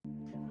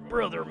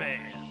brother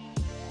man.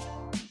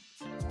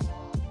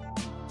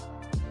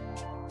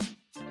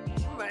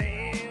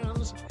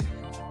 Mans.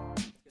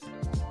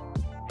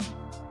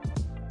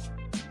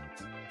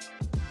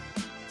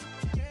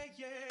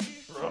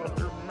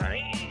 Brother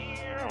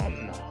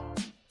man.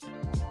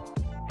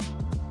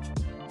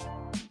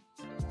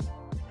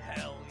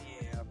 Hell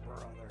yeah,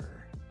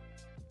 brother.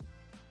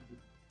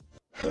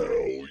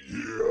 Hell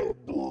yeah,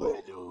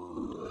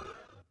 brother.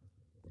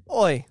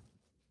 Oi.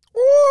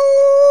 Woo!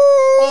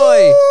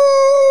 Oi.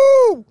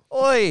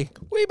 Oi.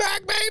 We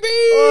back, baby!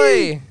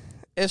 Oi.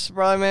 It's the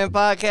Brother Man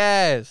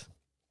Podcast.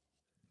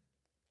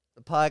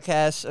 The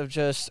podcast of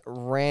just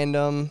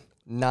random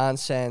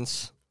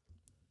nonsense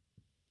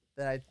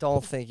that I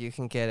don't think you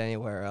can get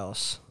anywhere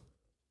else.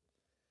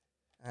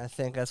 I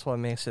think that's what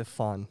makes it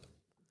fun.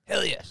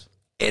 Hell yes.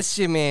 It's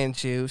your man,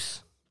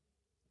 Juice.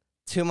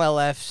 To my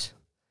left,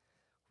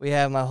 we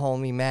have my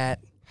homie, Matt.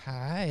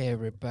 Hi,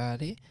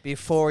 everybody.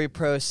 Before we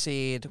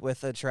proceed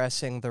with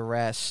addressing the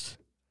rest,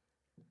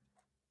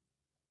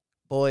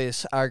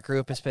 boys, our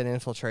group has been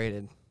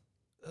infiltrated.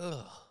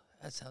 Ugh,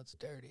 that sounds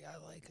dirty. I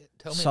like it.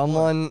 Tell me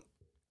Someone,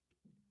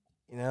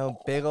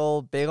 big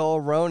old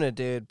Rona,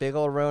 dude. Big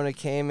old Rona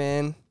came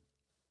in, With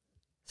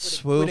a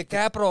swooped,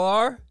 capital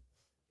R?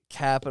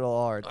 capital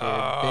R, dude.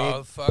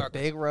 Oh, fuck.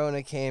 Big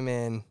Rona came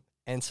in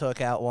and took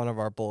out one of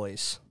our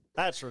boys.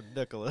 That's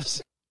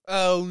ridiculous.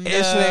 Oh, no.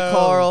 Isn't it,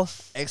 Carl?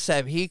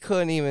 Except he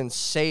couldn't even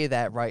say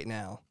that right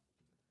now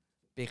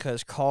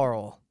because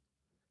Carl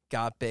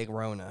got Big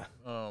Rona.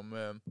 Oh,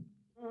 man.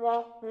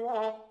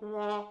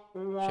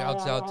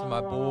 Shouts out to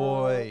my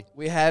boy.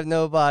 We have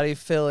nobody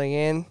filling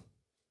in.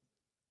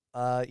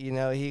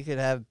 He could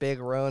have Big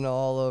Rona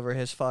all over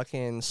his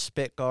fucking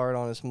spit guard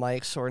on his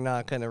mic, so we're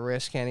not gonna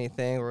risk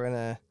anything.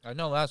 I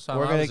know last time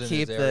We're I gonna was in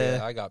keep this area,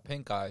 the- I got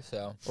pink eye,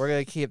 so. we're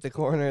gonna keep the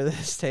corner of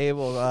this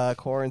table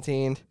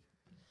quarantined.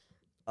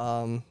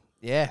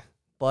 Yeah,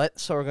 but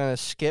so we're gonna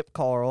skip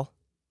Carl,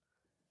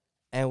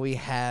 and we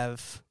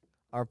have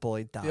our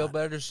boy Don. Feel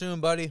better soon,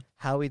 buddy.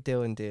 How we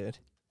doing, dude?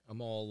 I'm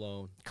all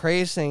alone.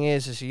 Crazy thing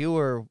is you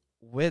were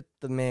with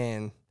the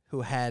man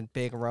who had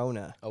Big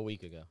Rona. A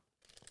week ago.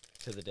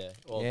 To the day.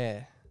 Well,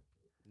 Yeah.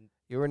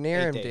 You were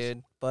near 8 him, days.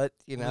 dude. But,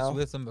 I was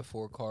with him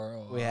before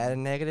Carl. we had a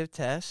negative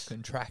test.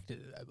 contracted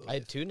it, I believe. I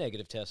had 2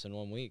 negative tests in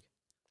 1 week.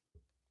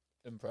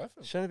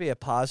 Impressive. Shouldn't it be a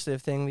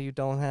positive thing that you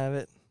don't have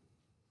it?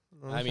 You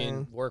know what I I'm mean,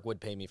 saying? work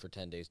would pay me for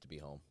 10 days to be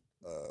home.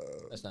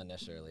 That's not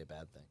necessarily a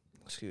bad thing.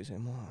 Excuse me,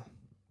 Mom.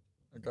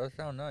 It does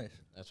sound nice.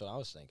 That's what I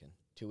was thinking.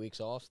 2 weeks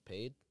off,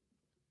 paid.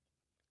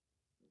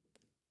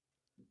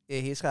 Yeah,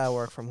 he's got to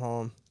work from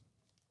home.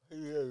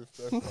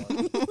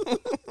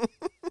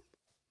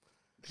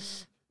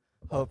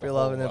 Hope you're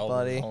loving it,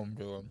 buddy. Home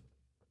to him.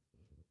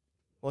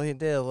 Well, he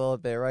did a little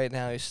bit. Right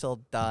now, he's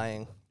still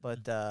dying.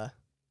 But,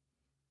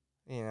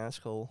 that's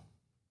cool.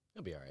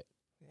 He'll be all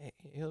right.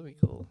 He'll be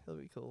cool. He'll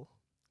be cool.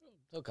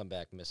 He'll come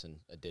back missing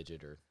a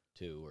digit or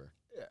 2 or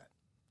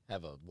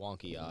have a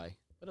wonky eye,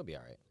 but he'll be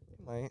all right.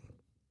 He might.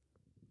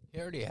 He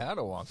already had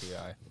a wonky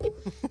eye.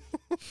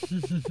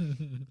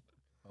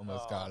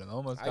 Almost got him.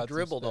 Almost I got some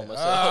dribbled on spit.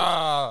 myself.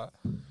 Ah!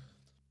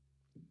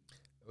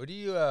 What do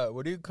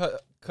you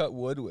cut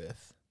wood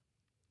with?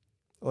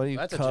 What do you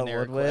That's a cut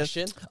generic wood with?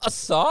 question. A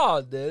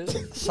saw, dude.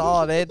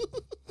 Solid.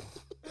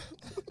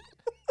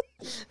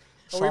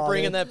 Are we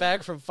bringing that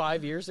back from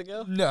 5 years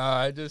ago? No,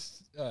 I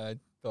just thought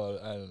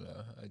I don't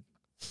know.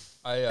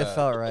 It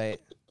felt right.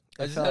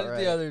 I It just felt had it right.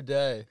 the other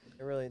day,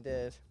 It really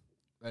did.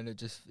 and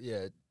it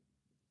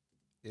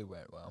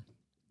went well.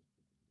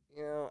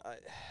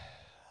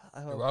 I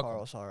hope welcome.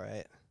 Carl's all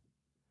right.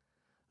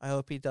 I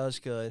hope he does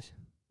good.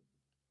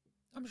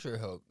 I'm sure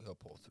he'll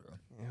pull through.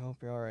 I hope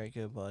you're all right,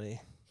 good buddy.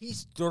 He's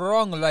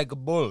strong like a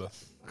bull.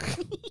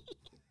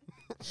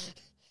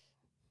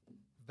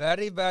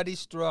 Very, very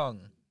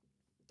strong.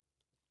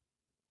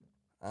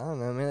 I don't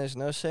know, man. There's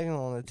no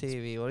signal on the TV. What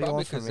do you Probably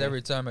want from because me?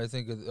 every time I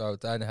think of, I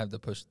didn't have the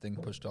thing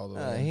pushed all the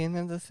way. He didn't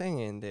have the thing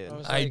in, dude. I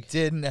was I like,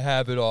 didn't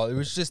have it all. It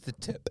was just the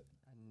tip.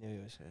 I knew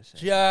he was going to say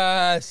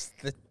Just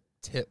the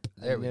tip.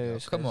 I There we knew he go.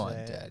 was Come gonna on,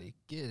 say it. Daddy.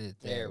 Get it.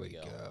 There There we we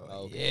go. go. Okay. I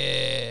was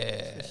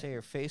Yeah. gonna say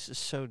your face is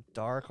so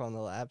dark on the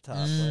laptop.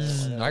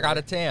 but I got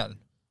a whatever. tan.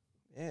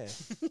 Yeah.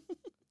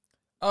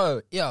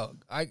 Oh, yo,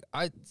 I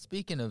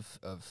speaking of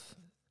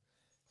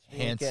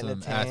Speaking of getting a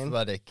handsome, tan.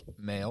 athletic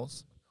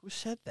males. Who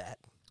said that?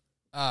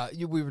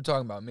 We were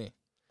talking about me.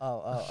 Oh.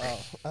 All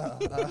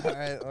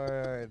right.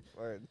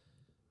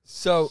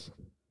 So,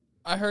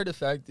 I heard a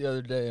fact the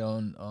other day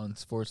on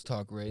Sports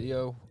Talk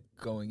Radio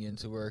going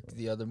into work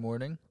the other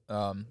morning.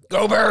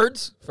 Go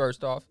Birds!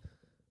 First off,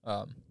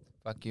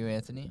 fuck you,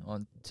 Anthony,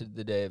 on to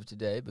the day of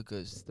today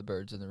because the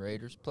Birds and the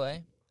Raiders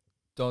play.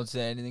 Don't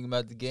say anything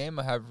about the game.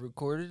 I have it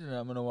recorded, and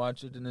I'm going to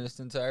watch it in its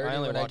entirety I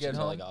only when I watched get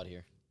until I home. got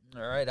here.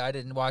 All right, I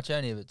didn't watch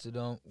any of it,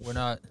 so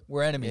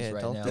we're enemies Yeah,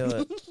 right don't now. do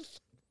it.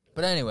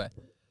 But anyway,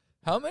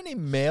 how many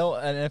male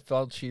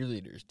NFL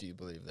cheerleaders do you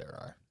believe there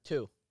are?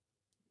 2.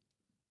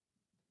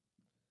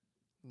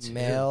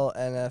 Male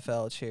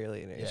NFL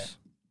cheerleaders. Yeah.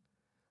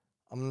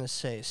 I'm gonna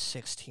say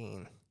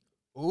 16.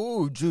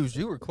 Ooh, Juice,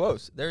 you were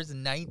close. There's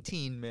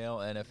 19 male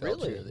NFL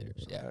Really?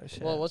 cheerleaders. Yeah. Oh,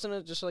 shit. Well, wasn't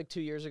it just like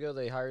 2 years ago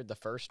they hired the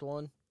first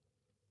one,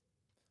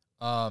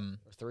 or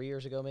 3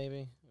 years ago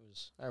maybe?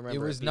 I remember. It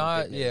was being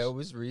not. big Yeah, news. it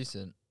was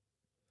recent.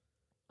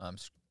 I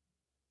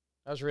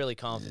was really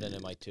confident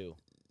in my 2.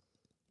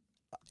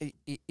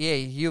 Yeah,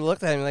 you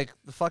looked at him like,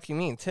 the fuck you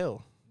mean,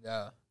 too?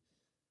 Yeah.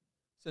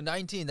 So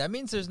 19. That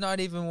means there's not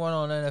even one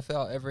on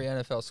every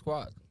NFL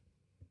squad.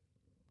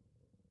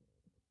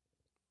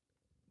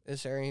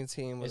 Is there any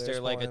team where Is there's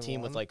there like more a than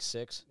team with one? like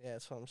 6? Yeah,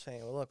 that's what I'm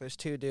saying. Well, look, there's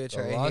 2 dudes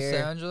The right Los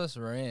here. Angeles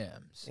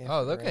Rams. Yeah,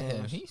 Oh, look at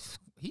him. Rams.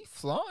 He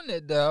flaunting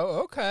it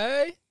though.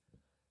 Okay.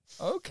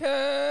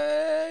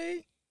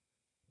 Okay.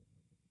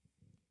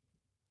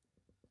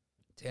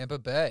 Tampa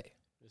Bay.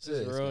 This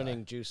is This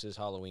ruining Juice's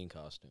Halloween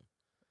costume.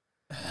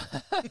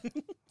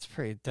 It's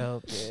pretty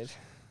dope, dude.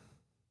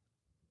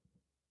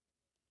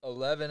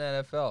 11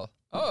 NFL.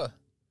 Oh,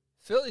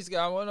 Philly's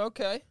got one.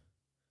 Okay.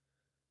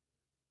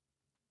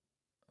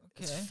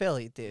 It's Okay.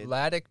 Philly, dude.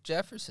 Laddick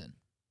Jefferson.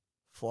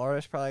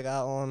 Florida's probably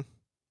got one.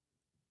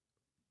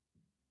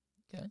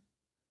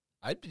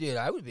 I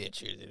would be a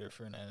cheerleader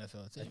for an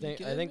NFL team.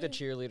 I think the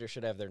cheerleader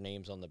should have their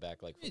names on the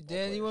back like Hey, football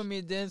Dan, you players. want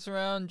me to dance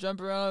around, jump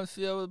around the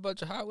field with a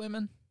bunch of hot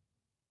women?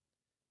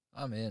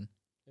 I'm in.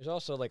 There's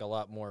also like a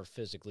lot more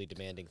physically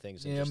demanding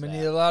things than Yeah, I'm just gonna that.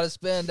 need a lot of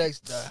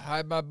spandex to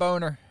hide my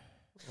boner.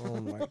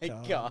 Oh my my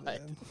god. God.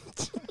 man.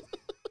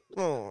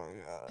 Oh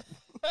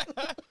my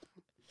god.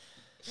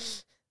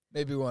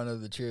 Maybe one of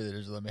the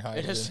cheerleaders will let me hide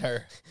it Yes. in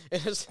her.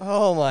 In a s-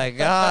 Oh my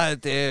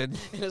god, dude.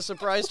 in a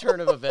surprise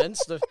turn of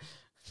events,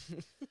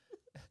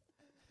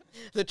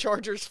 the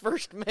Chargers'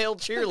 first male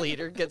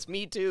cheerleader gets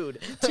Me Too'd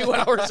 2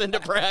 hours into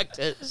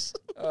practice.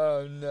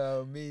 Oh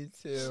no, me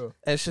too.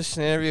 It's just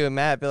an interview with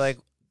Matt. Be like,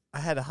 I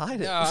had to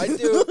hide it. No, I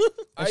do.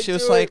 And I she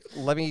was do like,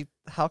 it-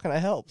 how can I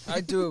help?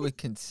 I do it with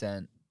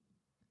consent.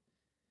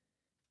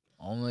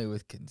 Only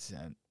with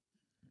consent.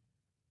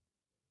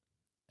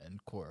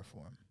 And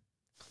chloroform.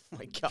 Oh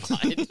my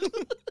God.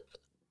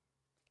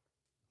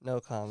 No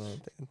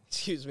comment, dude.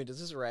 Excuse me, does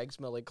this rag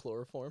smell like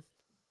chloroform?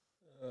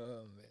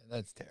 Oh man,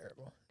 that's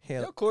terrible. Here,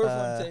 You know,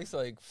 chloroform takes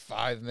like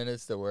 5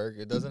 minutes to work.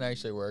 It doesn't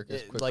actually work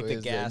as quickly Like the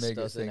as gas they make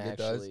it doesn't think it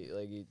does. actually,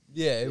 like, you-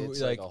 Yeah, it it's would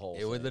like like a whole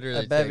it would thing. literally.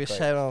 I bet if take you like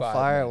set it on 5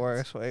 fire, it minutes.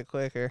 works way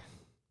quicker.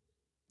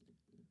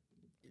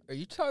 Are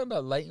you talking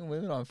about lighting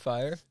women on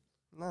fire?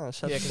 No,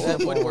 set Yeah, the 'cause that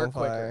would chloroform work on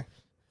quicker. fire.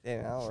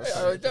 Yeah, that'll work Yeah,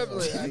 quicker.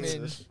 definitely. I mean,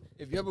 Jesus.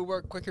 if you ever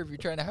work quicker if you're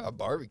trying to have a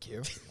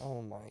barbecue,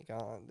 Oh my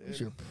god, what's dude.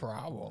 your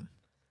problem?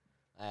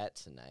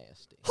 That's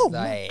nasty. Oh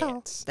my god.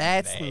 That's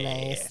That's nasty.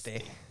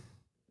 nasty.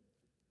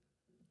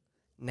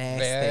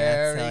 Nasty, I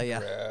Very tell ya.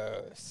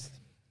 gross.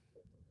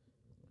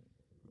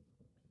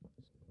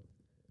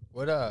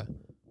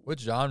 What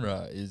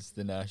genre is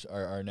the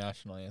our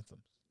national anthem?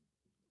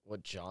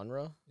 What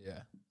genre?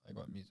 Yeah, like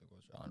what musical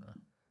genre?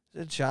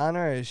 Is it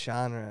genre or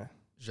genre?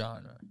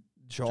 Genre.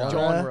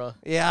 Genre.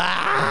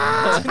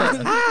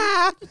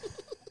 Yeah.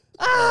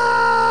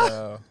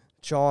 Oh,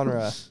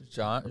 Genre.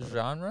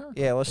 genre?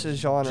 Yeah, what's the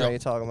genre Gen- you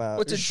talking about?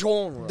 What's a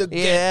genre? The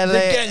yeah, the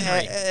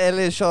Genry. it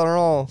is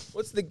genre.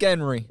 What's the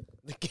Genry?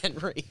 The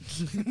Genry.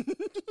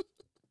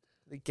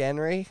 The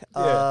Genry?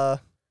 Yeah.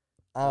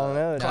 I don't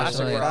know. It Classic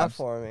doesn't work rock. out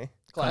for me.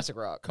 Classic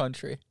rock.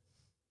 Country.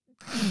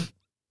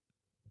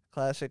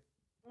 Classic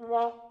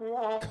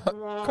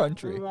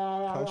Country.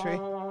 country?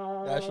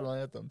 National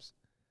anthems.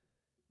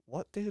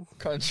 What, dude?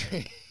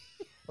 Country.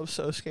 I'm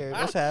so scared.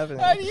 What's happening?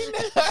 How do you know?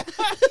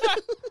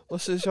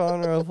 What's the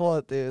genre of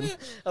what, dude?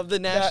 Of the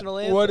national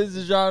anthem. What is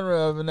the genre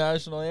of a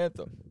national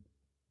anthem?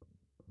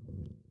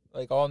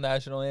 Like all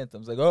national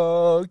anthems, like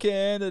 "Oh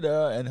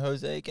Canada" and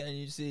 "Jose, Can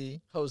You See?"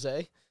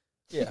 Jose?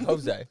 Yeah,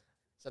 Jose.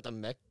 Is that the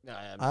mech? No,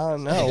 I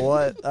don't know.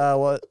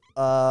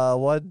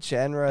 What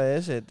genre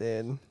is it,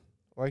 dude?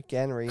 Or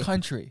Genry?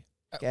 Country.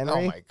 Oh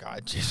Genry? my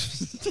God,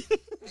 Jesus.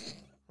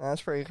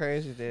 That's pretty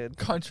crazy, dude.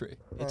 Country.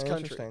 It's Oh, country.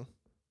 interesting.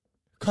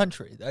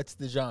 Country. That's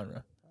the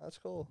genre. That's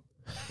cool.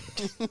 I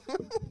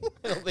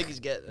don't think he's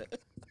getting it.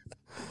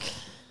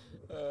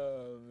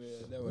 Oh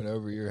man, that went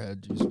over your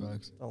head, Juice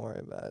Box. Don't worry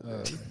about it.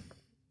 Oh. dude.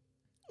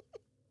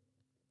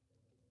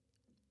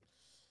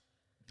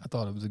 I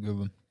thought it was a good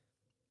one.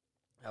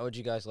 How would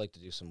you guys like to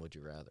do some Would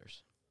You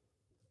Rathers?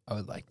 I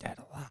would like that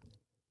a lot.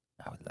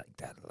 I would like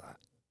that a lot.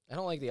 I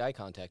don't like the eye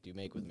contact you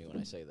make with me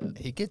when I say that.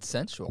 He gets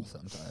sensual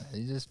sometimes.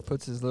 He just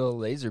puts his little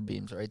laser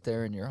beams right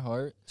there in your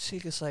heart. See,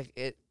 'cause like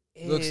it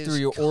Looks is through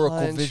your oracle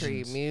country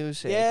visions.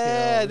 music. Yeah, you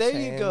know what I'm there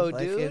you saying? go,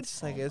 Like, dude.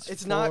 It's like it's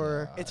It's not.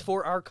 for It's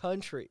for our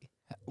country.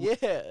 W-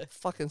 Yeah.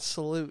 fucking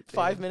salute. Dude.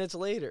 5 minutes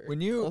later.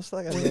 When you What's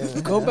that gonna when do?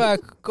 you go back,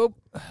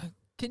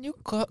 can you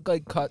cut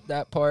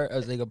that part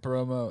as like a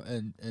promo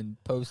and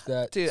post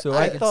that Dude, so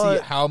I I can see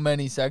thought- how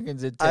many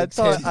seconds it I takes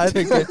thought- him I-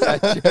 to get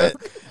that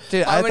joke?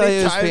 Dude, How I thought many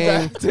he was times I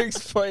being. have to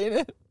explain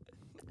it?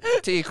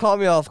 Dude, you caught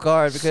me off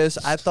guard because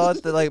I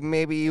thought that like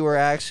maybe you were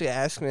actually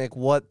asking me like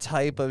what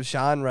type of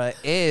genre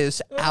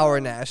is our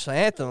national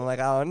anthem. I'm like,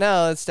 I don't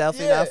know. It's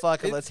definitely Yeah, not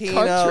fucking it's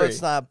Latino. country.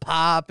 It's not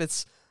pop.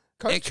 It's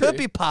country. It could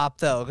be pop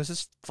though, because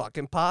it's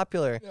fucking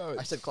popular. No,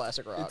 I said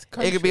classic rock. it's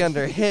country. It could be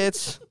under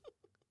hits.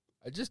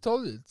 I just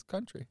told you it's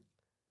country.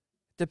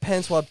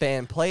 Depends what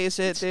band plays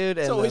it, dude.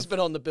 It's And always been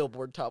on the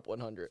Billboard Top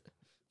 100.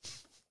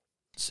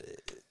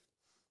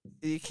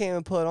 you can't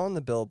even put it on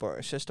the Billboard.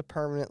 It's just a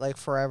permanent, like,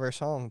 forever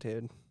song,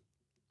 dude.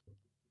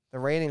 The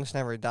ratings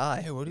never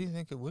die. Hey, what do you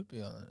think it would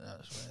be on the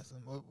national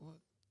anthem? What?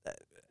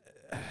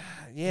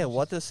 Yeah,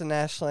 what does the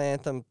national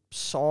anthem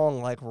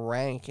song like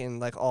rank in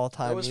like all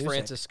time That was music?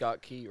 Francis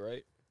Scott Key,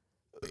 right?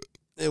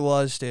 It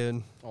was,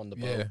 dude. On the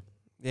boat. Yeah.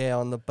 Yeah,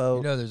 on the boat.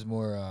 You know, there's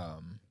more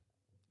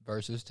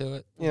verses to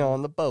it.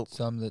 On the boat.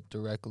 Some that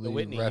directly The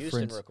Whitney Houston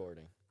reference.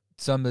 recording.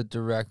 Some that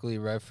directly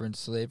reference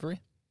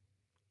slavery.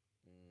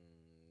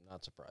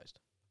 Not surprised.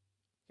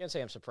 Can't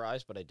say I'm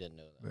surprised, but I didn't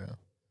know that. Yeah.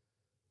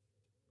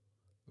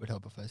 Would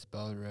help if I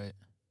spelled it right.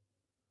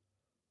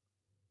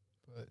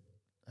 But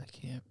I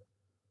can't.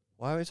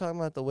 Why are we talking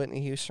about the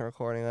Whitney Houston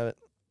recording of it?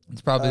 It's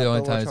probably the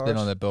only Billboard time it's been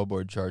charts? on the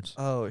Billboard charts.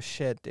 Oh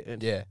shit,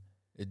 dude. Yeah.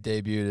 It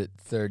debuted at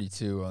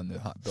 32 on the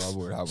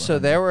Billboard Hot 100. So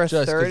there were just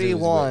 'cause it was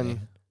 31.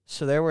 Whitney.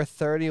 So there were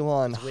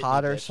 31 It's Whitney,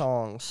 hotter bitch.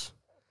 songs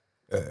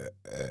There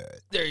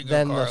you go,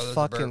 than the Carlos,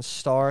 fucking burp.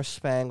 Star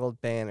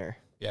Spangled Banner.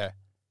 Yeah.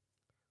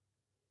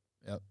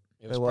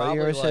 It was Wait, what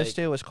year probably was this, like,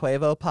 dude? Was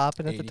Quavo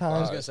popping at the 85. I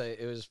was time? gonna say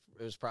it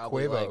was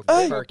probably Quavo. like Hey, Quavo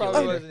probably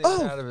Percolator. wasn't even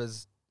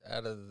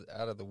Oh.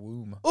 out of the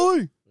womb.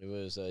 Oi! It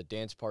was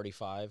Dance Party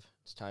 5.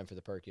 It's time for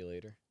the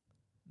percolator.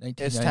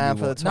 It's time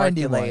for the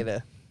 91.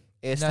 twerculator.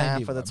 It's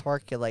time for the 91.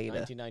 twerculator.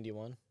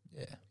 1991.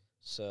 Yeah.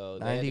 So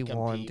they had to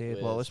 91, compete dude.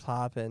 with, What was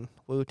popping?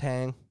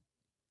 Wu-Tang.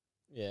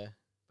 Yeah,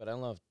 but I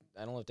don't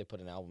know if they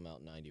put an album out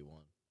in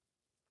 91.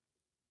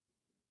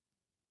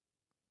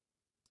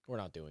 We're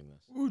not doing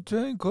this.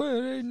 Wu-Tang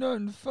Clan ain't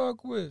nothing to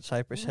fuck with.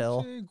 Cypress Hill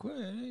Wu-Tang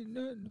Clan ain't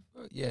nothing to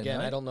fuck. Yeah.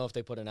 Again, I don't know if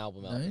they put an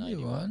album out in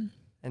 91.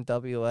 and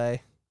WA.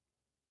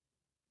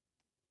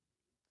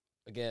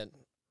 Again,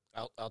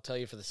 I'll tell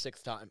you for the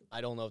 6th time,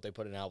 I don't know if they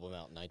put an album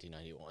out in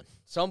 1991.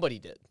 Somebody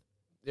did.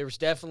 There was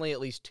definitely at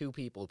least 2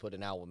 people who put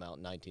an album out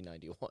in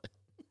 1991.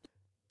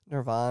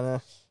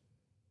 Nirvana.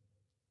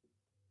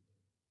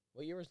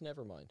 What year was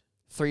Nevermind?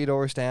 3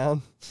 Doors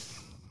Down.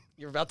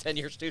 You're about 10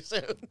 years too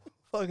soon.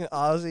 Fucking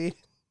Ozzy.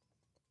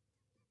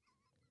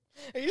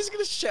 Are you just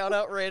going to shout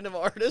out random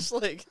artists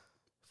like...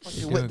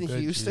 Fucking Go, Whitney go,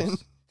 Houston.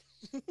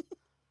 Juice.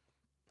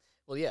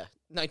 Well, yeah,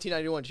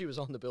 1991, she was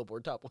on the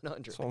Billboard Top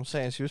 100. That's what I'm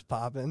saying. She was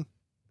popping.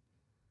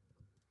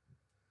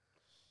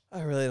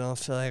 I really don't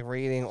feel like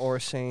reading or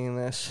singing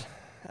this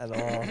at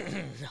all.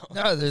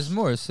 No, there's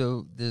more.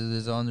 So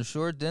there's on the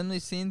shore, deadly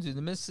scenes through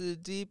the midst of the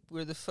deep,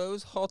 where the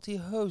foe's haughty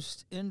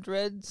host in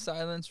dread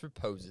silence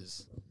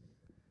reposes.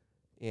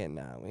 Yeah,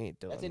 nah, we ain't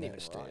doing That didn't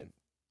this, even rhyme. dude.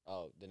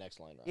 Oh, the next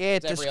line rhymes. Yeah, it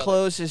It's every just other.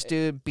 closes,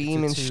 dude.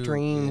 Beam and two,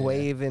 stream, yeah.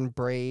 wave and It's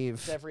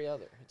brave. every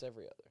other. It's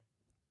every other.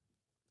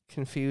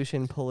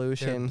 Confusion, Their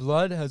pollution.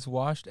 blood has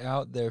washed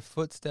out their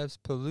footsteps'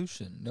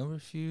 pollution. No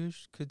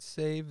refuge could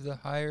save the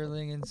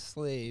hireling and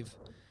slave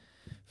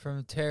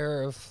from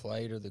terror of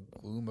flight or the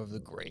gloom of the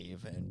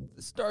grave. And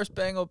the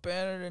star-spangled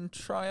banner in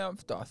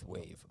triumph doth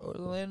wave o'er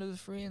the land of the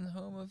free and the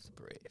home of the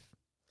brave.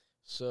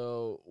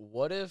 So,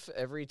 what if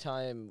every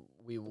time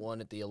we won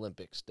at the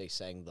Olympics, they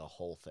sang the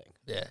whole thing?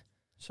 Yeah.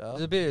 So,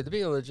 It'd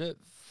be a legit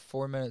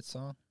 4-minute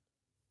song.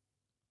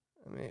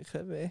 I mean, it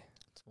could be.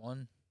 It's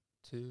 1,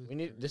 2. We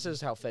need. This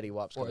is how Fetty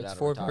Wap's Four, coming it's out of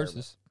 4 retirement.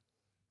 verses.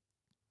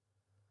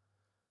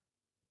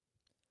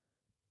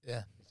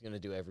 Yeah. He's gonna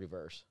do every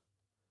verse.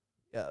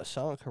 Yeah,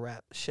 someone could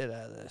rap the shit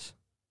out of this.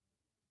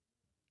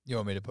 You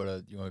want me to put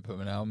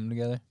an album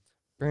together?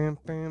 Yeah,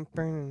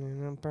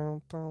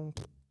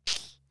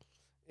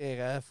 you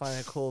gotta find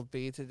a cool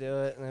beat to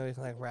do it, and then we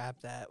can like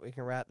rap that. We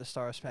can rap the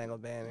Star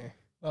Spangled Banner.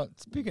 Well,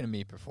 speaking of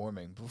me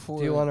performing, before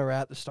Do you want to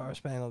rap the Star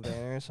Spangled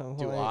Banner at some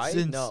Do point? I?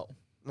 Since- No.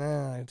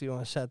 Nah, do you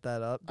want to set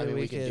that up? I Dude,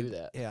 mean, we could do could-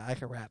 that. Yeah, I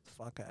can rap the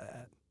fuck out of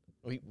that.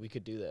 We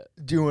could do that.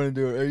 Do you want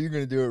to do it? Are you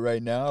going to do it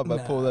right now if I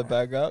pull that Nah.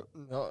 back up?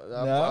 No,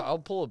 No? I'll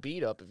pull a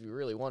beat up if you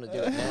really want to do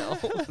it now.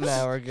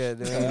 Nah, we're good.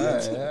 dude. All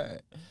right, all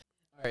right.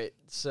 All right.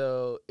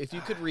 So, if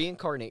you could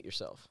reincarnate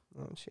yourself,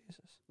 Oh, Jesus.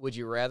 would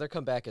you rather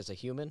come back as a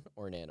human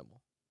or an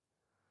animal?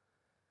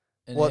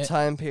 And What it-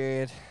 time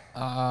period?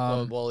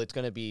 Well, it's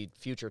going to be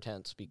future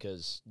tense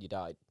because you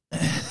died.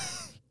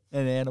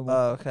 an animal.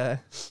 Oh, okay.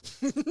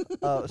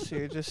 Oh, so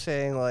you're just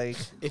saying like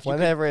If you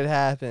whenever it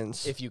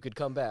happens. If you could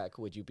come back,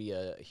 would you be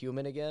a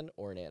human again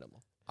or an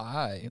animal?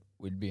 I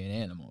would be an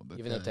animal.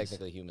 Even though because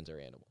technically humans are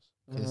animals.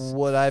 'cause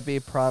Would I be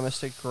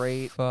promised a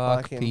great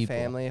fuck fucking people.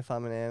 family if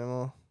I'm an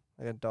animal?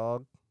 Like a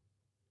dog?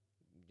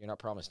 You're not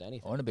promised I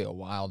anything. want to be a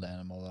wild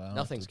animal. Though. I don't have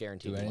Nothing's to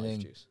guaranteed do in life,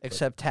 anything. Juice.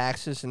 Except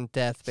taxes and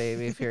death,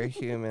 baby, if you're a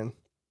human.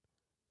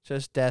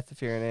 Just death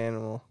if you're an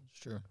animal. It's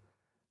true.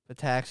 But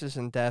taxes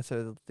and death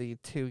are the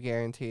 2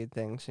 guaranteed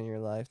things in your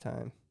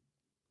lifetime.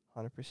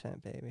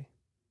 100%, baby.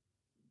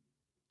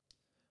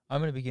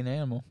 I'm going to be an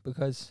animal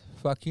because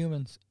fuck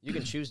humans. You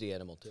can choose the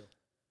animal too.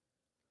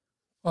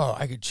 Oh,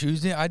 I could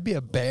choose it. I'd be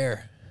a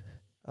bear.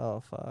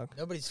 Oh fuck.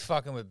 Nobody's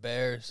fucking with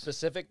bears.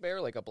 Specific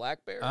bear, like a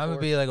black bear? I'm or-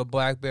 gonna be like a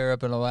black bear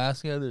up in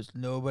Alaska. There's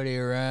nobody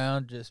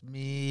around, just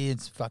me.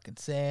 It's fucking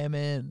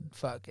salmon,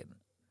 fucking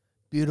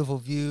beautiful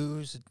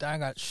views. I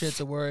got shit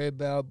to worry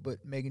about,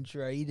 but making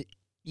sure I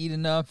eat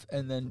enough,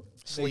 and then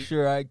make Sleep.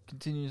 sure I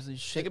continuously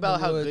shit. Think in the about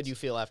how woods. good you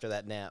feel after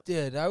that nap.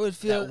 Dude, I would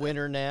feel. That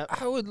winter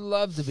nap. I would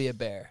love to be a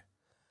bear.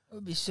 It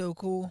would be so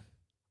cool.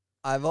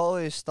 I've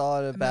always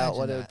thought about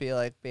what Imagine it would that. be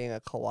like being a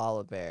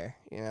koala bear,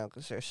 you know,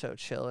 because they're so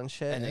chill and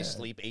shit. And they Yeah.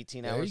 sleep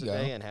 18 There hours a you go.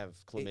 day and have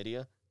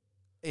chlamydia.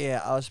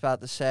 Yeah, I was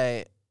about to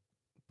say,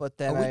 but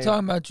then Are we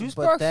talking about juice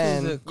but box?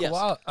 then- Or the Yes.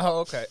 koala? Oh,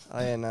 okay.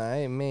 Oh yeah, no, I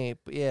ain't me.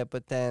 But yeah,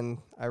 but then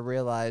I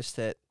realized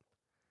that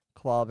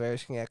koala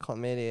bears can get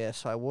chlamydia,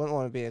 so I wouldn't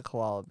want to be a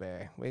koala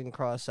bear. We can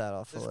cross that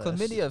off the Does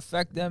list. chlamydia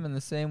affect them in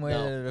the same way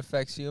No. that it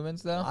affects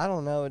humans, though? I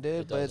don't know,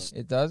 dude, It but it's,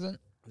 It doesn't.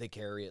 They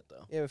carry it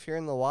though. yeah, if you're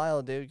in the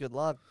wild, dude, good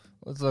luck.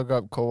 Let's look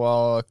up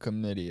koala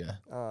chlamydia.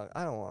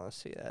 I don't want to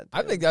see that.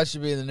 I dude. think that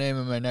should be the name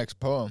of my next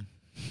poem.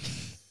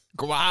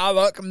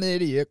 Koala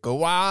chlamydia,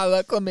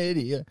 koala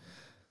chlamydia.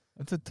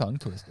 That's a tongue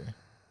twister.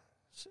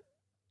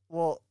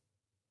 Well,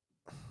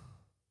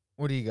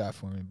 What do you got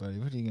for me, buddy?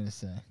 What are you gonna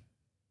say?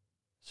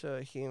 so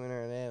a human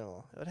or an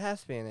animal? It would have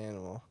to be an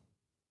animal.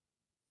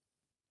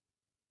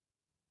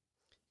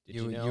 Did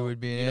You you, would- know? you would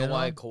be an you know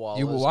why animal?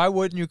 koalas? Why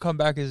wouldn't you come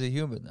back as a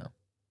human though?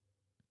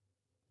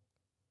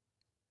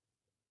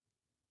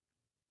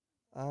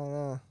 I don't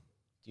know.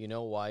 Do you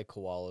know why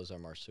koalas are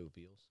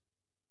marsupials?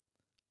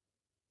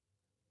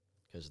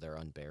 Because they're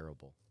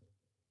unbearable.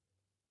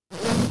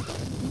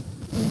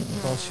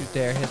 Don't you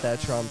dare hit that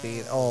drum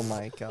beat. Oh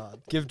my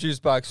god. Give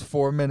Juicebox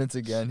 4 minutes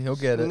again. He'll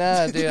get it.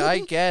 Nah, dude, I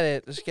get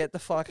it. Just get the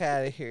fuck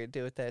out of here,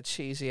 dude, with that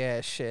cheesy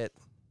ass shit.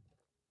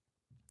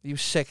 You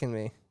sicken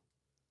me.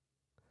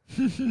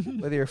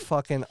 With your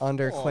fucking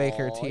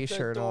Underquaker Aw, it's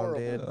t-shirt on,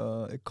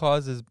 adorable. dude. It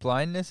causes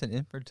blindness and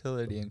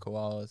infertility in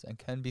koalas and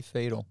can be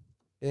fatal.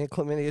 Isn't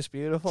chlamydia is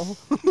beautiful?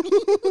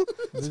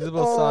 Visible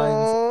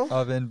Aw. signs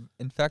of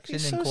infection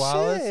He's in so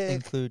koalas sick.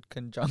 include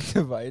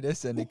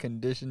conjunctivitis and a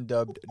condition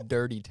dubbed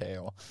dirty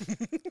tail.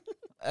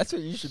 That's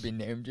what you should be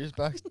named,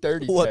 Juicebox.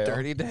 Dirty What tail.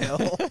 dirty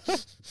tail?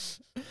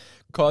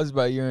 Caused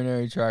by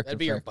urinary tract That'd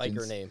be your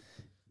infections biker name.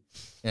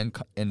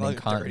 and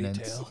Like dirty incontinence.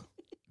 tail.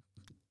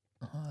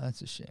 Oh,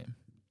 that's a shame.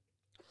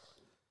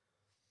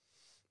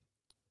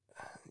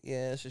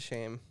 Yeah, it's a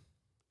shame.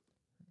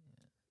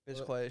 It's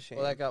Well- quite a shame.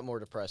 Well, that got more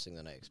depressing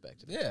than I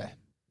expected. Yeah.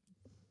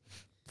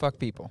 Fuck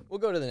people. We'll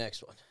go to the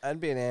next one. I'd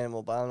be an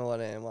animal, but I don't know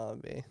what animal I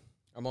would be.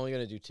 I'm only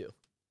going to do two.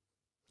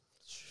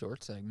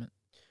 Short segment.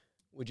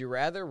 Would you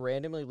rather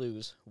randomly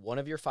lose one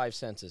of your five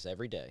senses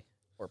every day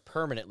or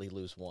permanently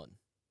lose one?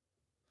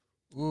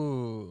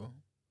 Ooh.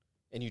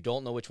 And you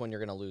don't know which one you're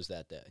going to lose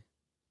that day.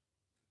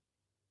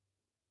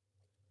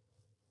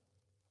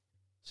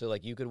 So,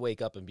 like, you could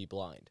wake up and be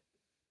blind.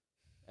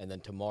 And then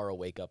tomorrow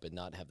wake up and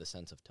not have the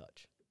sense of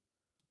touch.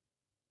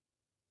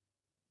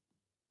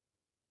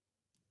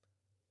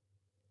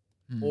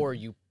 Or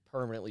you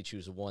permanently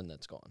choose one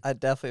that's gone. I'd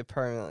definitely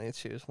permanently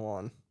choose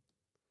one.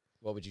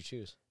 What would you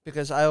choose?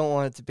 Because I don't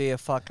want it to be a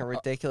fucking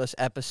ridiculous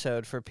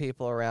episode for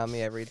people around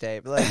me every day.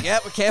 Be like,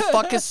 yep, we can't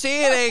fucking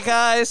see it, eh,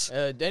 guys?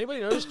 Did anybody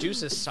notice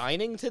Juice is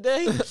signing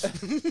today?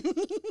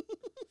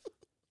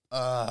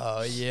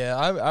 Oh yeah,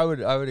 I would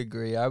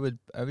agree. I would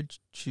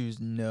choose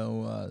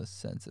no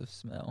sense of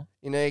smell.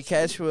 You know, you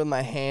catch me with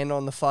my hand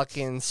on the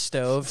fucking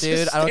stove,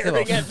 dude. I don't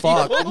give staring a at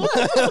fuck. people.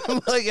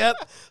 I'm like, yep,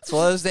 it's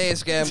one of those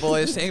days again,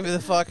 boys. Take me to the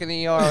fucking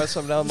ER once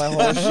I'm done with my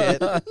whole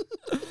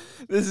shit.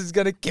 This is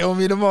gonna kill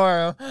me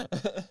tomorrow.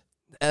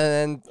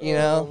 And then, you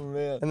know, Oh,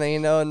 man. and then, you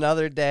know,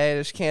 another day, I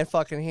just can't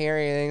fucking hear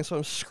anything, so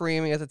I'm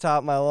screaming at the top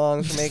of my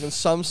lungs, making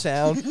some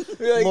sound.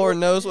 You're like, Lord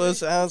knows what it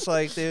sounds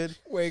like, dude.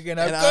 waking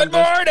up. and I'm Good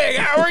morning.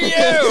 How are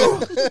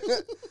you?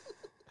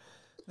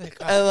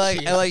 And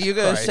like you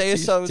gonna Christ, say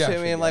he's something to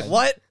deaf me, I'm like, again.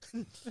 what?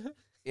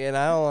 Yeah, and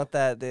I don't want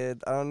that,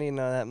 dude. I don't need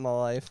none of that in my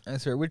life.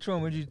 That's right. Which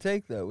one would you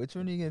take though? Which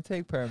one are you gonna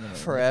take permanently?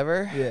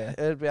 Forever? Yeah.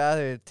 It would be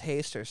either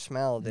taste or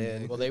smell,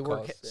 dude. Well, they Good work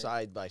call, Sid.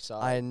 side by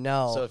side. I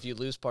know. So if you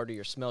lose part of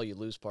your smell, you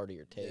lose part of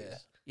your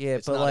taste. yeah,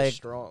 It's but not as like,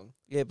 strong.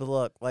 yeah, but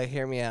look, like,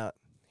 hear me out.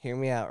 Hear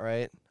me out,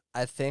 right?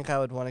 I think I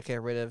would want to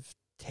get rid of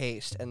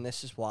taste, and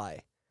this is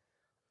why.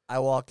 I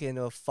walk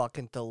into a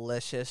fucking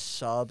delicious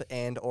sub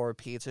and or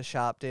pizza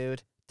shop,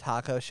 dude.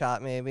 Taco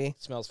shop, maybe.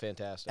 It smells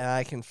fantastic. And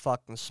I can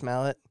fucking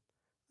smell it.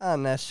 I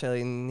don't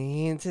necessarily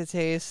need to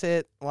taste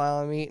it while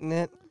I'm eating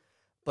it,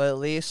 but at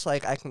least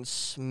like I can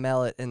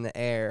smell it in the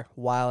air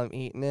while I'm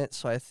eating it.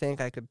 So I think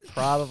I could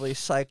probably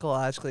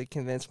psychologically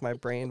convince my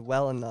brain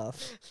well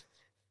enough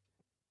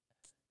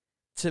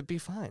to be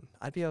fine.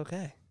 I'd be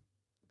okay.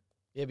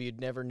 Yeah, but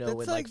you'd never know That's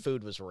when like-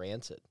 food was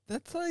rancid.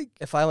 That's like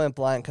If I went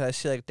blind, could I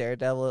see like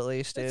Daredevil at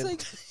least, dude? that's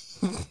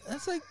like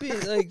that's like being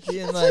like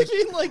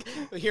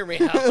Hear me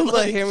out.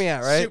 Like, hear me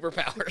out, right?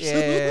 Superpowers.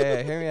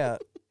 Yeah. Hear me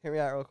out. Hear me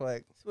out real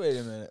quick. Wait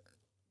a minute.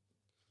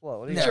 What?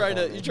 What are You you trying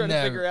got to for you me? trying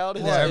to figure out?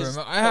 his- Never his-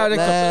 mind. I had a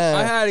Nah.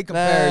 I had a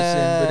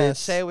comparison, but Nah. it's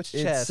Say it with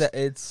your it's chest.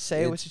 it's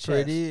Say it with it's your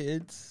chest. pretty.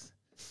 It's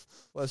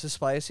Was it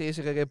spicy? Is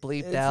it gonna get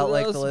bleeped It's out a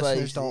like the little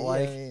listeners don't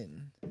spicy, like? I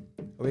mean,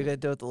 Are we gonna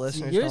do what the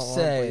listeners you're don't want?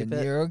 saying Bleep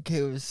it? you're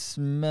okay with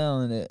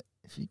smelling it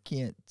if you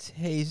can't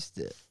taste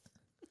it.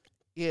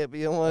 Yeah, but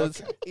you don't want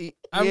to.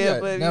 I'm Yeah,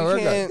 good. but No, you we're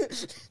good.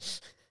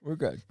 can't. We're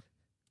good.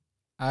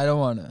 I don't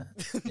want to.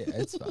 Yeah,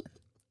 it's fine.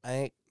 I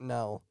ain't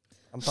no.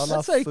 I'm talking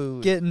That's about like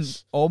food. getting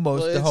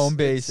almost Well, to home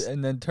it's- base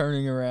and then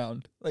turning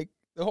around. Like,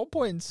 the whole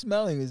point in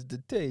smelling is to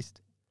taste.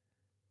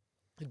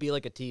 It'd be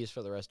like a tease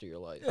for the rest of your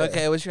life. Yeah.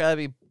 Okay, would you rather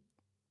be?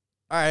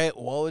 All right,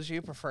 what would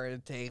you prefer to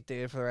take,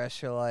 dude, for the rest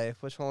of your life?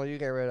 Which one would you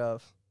get rid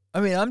of?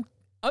 I mean,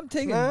 I'm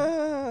taking.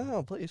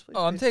 No, please.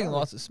 Oh, I'm please taking tell me.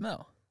 loss of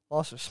smell,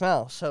 Loss of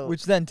smell. So,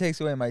 which then takes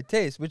away my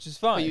taste, which is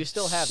fine. But you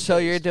still have so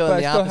you're taste. doing But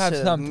the I still opposite. have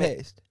of some me.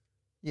 taste.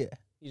 Yeah,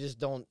 You just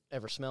don't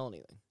ever smell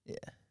anything. yeah,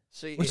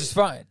 So you, which is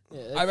fine. Yeah,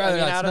 I'd it's- rather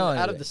not out smell of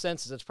anything. the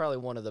senses, it's probably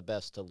one of the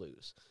best to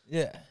lose.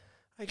 Yeah,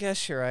 I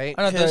guess you're right.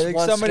 I don't know. 'cause Like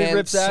once somebody again,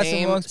 rips ass and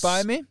same walks by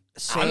s- me,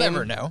 Same, I'll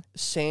never know.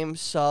 Same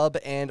sub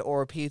and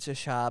or pizza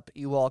shop.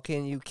 You walk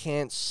in, you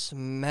can't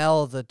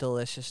smell the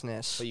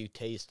deliciousness, But you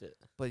taste it.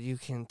 but you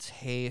can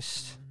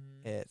taste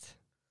it.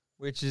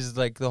 Which is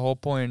like the whole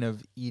point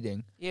of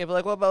eating. Yeah, but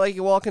like, what about like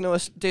you walk into a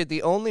dude?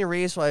 The only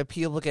reason why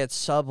people get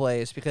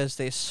Subway is because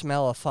they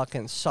smell a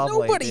fucking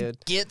Subway, Nobody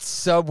dude. gets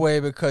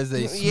Subway because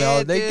they Yeah, smell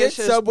it. They dude, get it's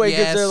just- Subway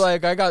because they're yes.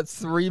 like, I got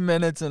 3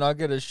 minutes and I'll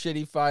get a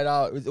shitty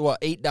 $5, well,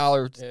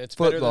 $8 Yeah, it's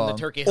foot better than long. the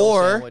Turkey Hill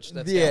Or- sandwich.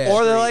 That's Yeah. down the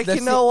Or they're street. like, That's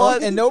you the know only-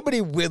 what? and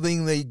nobody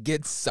willingly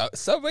gets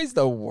Subway's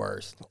the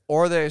worst.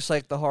 Or there's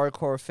like the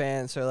hardcore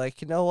fans. They're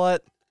like, you know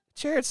what?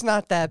 Jared's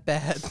not that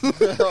bad.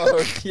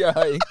 Oh,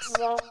 yikes.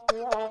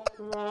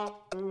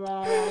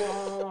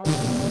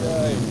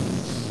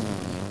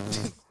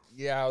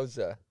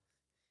 Yowza.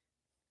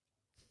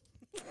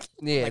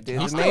 Yeah, Like,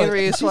 dude. he's The still- main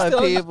reason why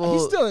people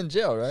He's still in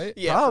jail, right?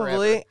 Yeah, probably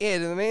forever. yeah.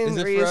 The main Is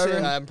it reason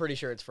forever? I'm pretty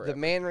sure it's forever. the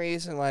main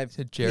reason why Is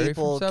it Jerry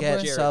people from get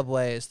Subway? Jerry.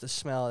 Subway is the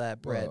smell of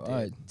that bread,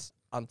 Whoa, dude.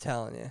 I'm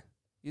telling you.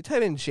 You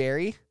type in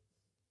Jerry.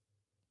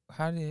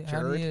 how do you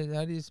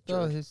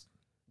spell Jared. his?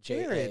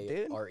 Jared,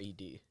 dude.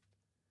 Jared.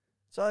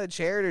 It's either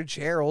Jared or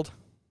Gerald.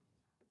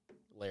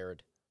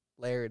 Laird.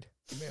 Laird.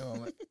 Give me a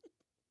moment.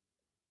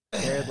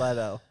 Jared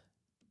Leto.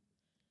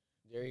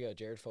 There you go,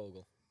 Jared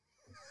Fogle.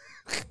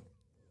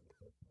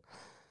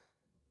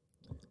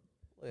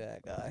 Look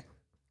at that guy.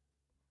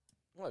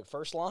 Look,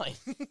 first line.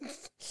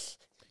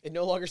 It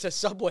no longer says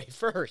Subway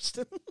first.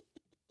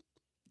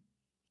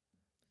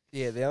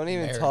 Yeah, they don't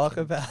even talk American.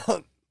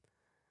 about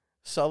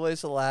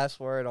Subway's the last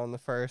word on the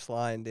first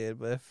line, dude.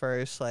 But it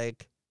first,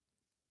 like,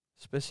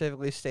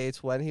 specifically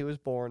states when he was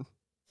born,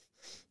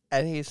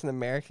 and he's an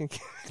American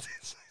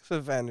sex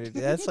offender. Dude.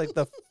 That's like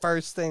the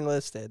first thing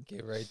listed.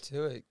 Get right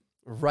to it.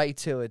 Right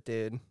to it,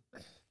 dude.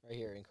 Right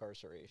here,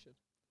 incarceration.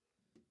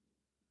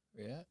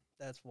 Yeah.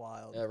 That's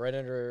wild. Right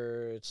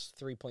under, it's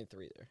 3.3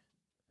 there.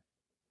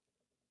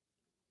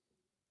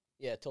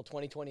 Yeah, till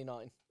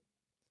 2029.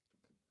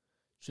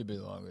 Should be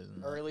longer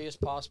than that.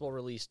 Earliest possible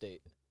release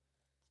date.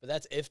 But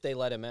that's if they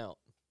let him out.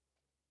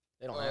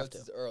 They don't have to.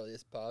 As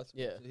earliest possible.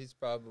 Yeah. So he's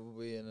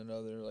probably in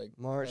another like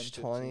March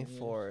 10, 15 years.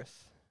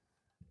 24th,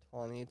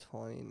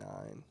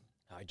 2029.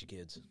 Hide your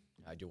kids.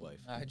 Hide your wife.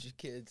 Hide your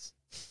kids.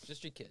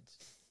 Just your kids.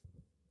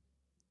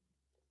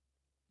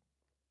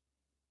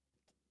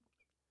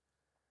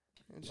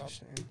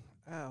 Interesting.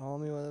 I had a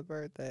homie with a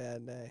birthday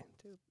that day.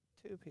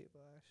 Two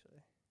people,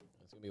 actually.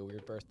 That's going to be a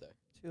weird birthday.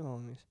 Two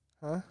homies.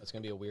 Huh? That's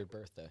going to be a weird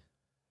birthday.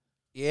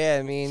 Yeah,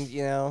 I mean,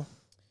 you know,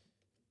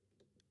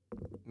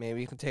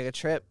 maybe you can take a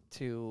trip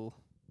to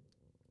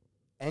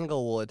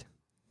Englewood,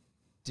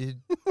 Did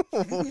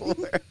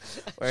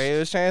where he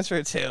was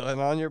transferred to, and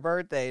on your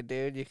birthday,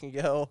 dude, you can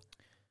go.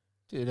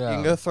 dude? You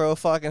can go throw a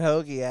fucking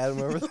hoagie at him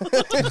over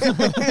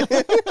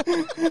there.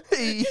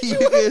 you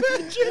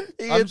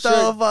I'm can throw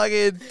sure- a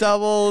fucking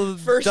double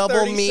First double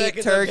 30 meat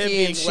seconds of turkey him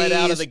being and cheese. let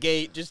out of the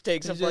gate just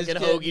takes a Just fucking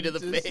get- hoagie to the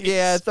just- face.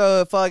 Yeah,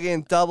 throw a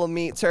fucking double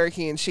meat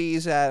turkey and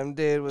cheese at him,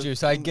 dude. With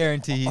Juice, I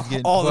guarantee he's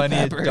getting all the plenty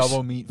of peppers.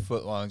 double meat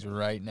footlongs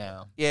right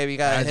now. Yeah, we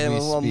gotta as hit him we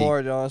with one speak. more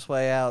on his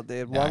way out,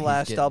 dude. Nah, One he's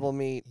last getting- double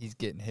meat. He's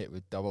getting hit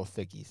with double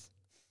thickies.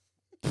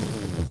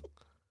 And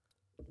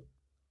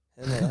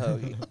then a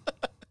hoagie.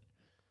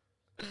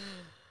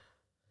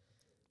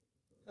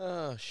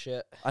 Oh,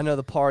 shit. I know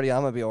the party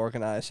I'm gonna be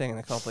organizing in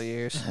a couple of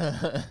years.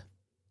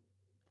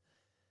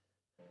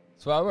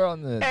 So while we're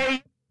on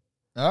the,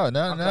 oh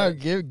no,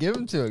 give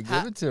him to it,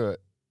 give it to it.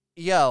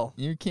 Yo,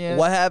 You can't.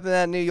 what happened to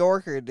that New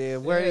Yorker,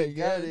 dude? Where Yeah, did he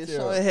go, get dude? into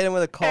Someone it. hit him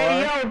with a car.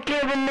 Yeah,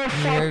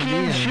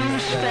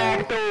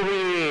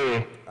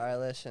 All right,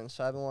 listen.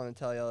 So I've been wanting to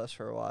tell y'all this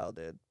for a while,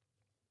 dude.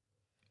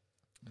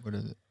 What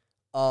is it?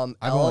 Um,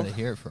 I've been wanting to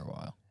hear it for a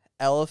while.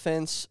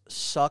 elephants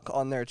suck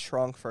on their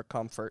trunk for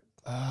comfort.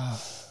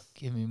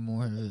 Give me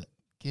more of it.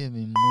 Give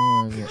me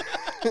more of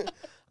it.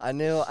 I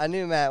knew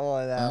Matt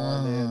wanted that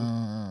one, dude.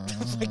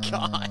 Oh my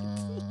God.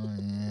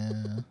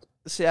 Yeah.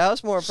 See, I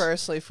was more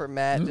personally for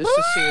Matt just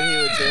to see what he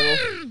would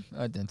do.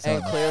 I didn't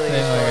And sound clearly the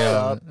it's same way fucked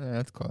out. up. Yeah,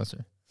 that's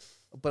closer.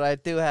 But I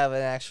do have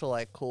an actual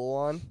like cool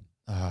one.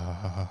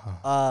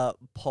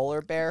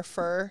 Polar bear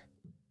fur.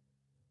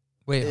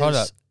 Wait, hold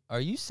up. is- Are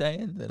you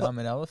saying that I'm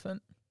an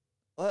elephant?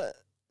 What?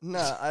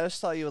 No, I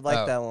just thought you would like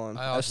Oh, that one.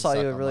 I I also just thought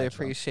you suck would on really my trunk.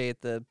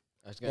 appreciate the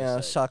I was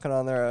gonna say. sucking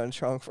on their own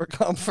trunk for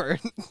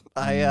comfort.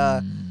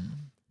 Mm.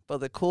 But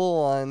the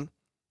cool one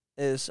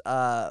is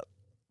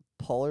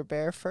polar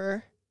bear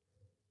fur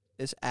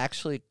is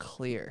actually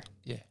clear.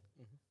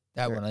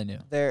 That one I knew.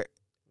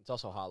 It's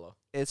also hollow.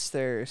 It's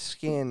their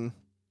skin.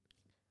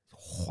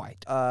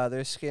 White.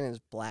 Their skin is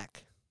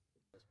black.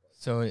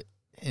 So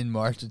in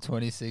March of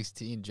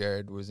 2016,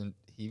 Jared was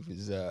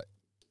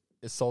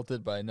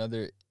assaulted by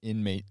another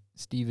inmate,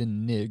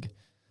 Stephen Nigg.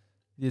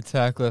 The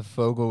attack left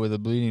Fogel with a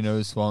bleeding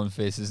nose, swollen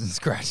faces, and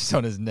scratches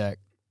on his neck.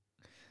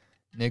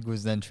 Nigg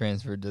was then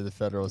transferred to the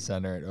Federal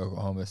Center at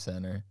Oklahoma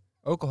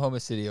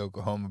City,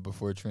 Oklahoma,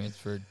 before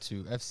transferred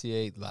to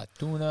FCA La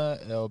Tuna,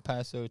 El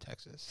Paso,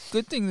 Texas.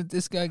 Good thing that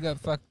this guy got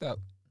fucked up.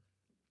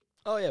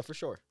 Oh yeah, for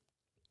sure.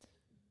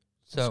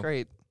 That's So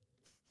great.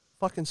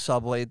 Fucking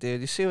Subway, dude.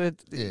 You see what?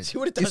 Yeah. See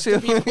what it You does see to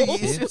what- people? you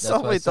see what That's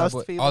Subway why does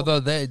to people? Although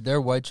their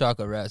white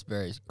chocolate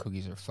raspberry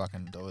cookies are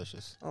fucking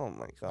delicious. Oh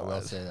my I will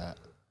god. say that.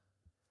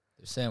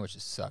 Their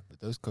sandwiches suck, but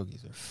those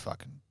cookies are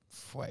fucking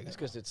fuego. It's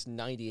because it's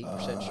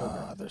 98%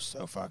 sugar. They're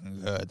so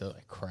fucking good. They're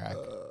like crack.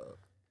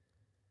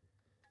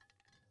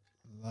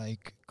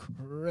 Like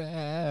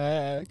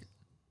crack.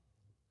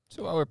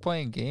 So while we're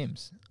playing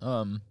games,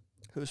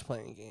 Who's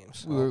playing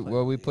games? we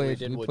did played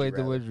Would You the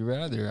Rather. Would You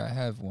Rather. I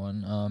have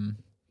one.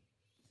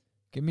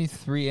 Give me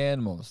 3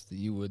 animals that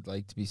you would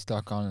like to be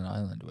stuck on an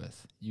island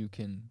with. You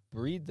can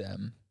breed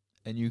them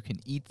and you can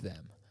eat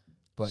them,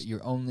 but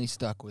you're only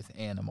stuck with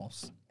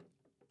animals.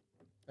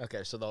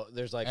 Okay, so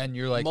there's like and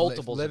you're like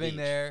multiples of living each.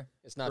 there.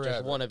 It's not forever.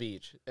 just one of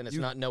each, and it's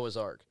You- not Noah's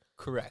Ark,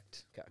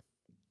 Correct. 'Kay.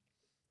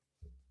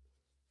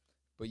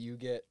 But you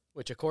get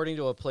which according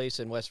to a place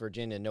in West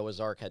Virginia, Noah's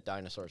Ark had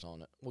dinosaurs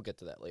on it. We'll get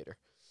to that later.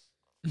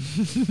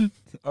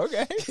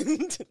 okay.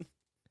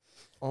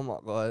 Oh my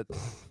god.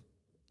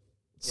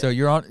 So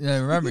you're on.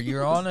 Remember,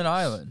 you're on an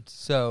island.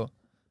 So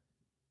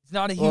it's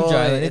not a huge Whoa,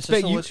 island. is It's this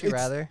big. a You, Would You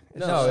it's- Rather?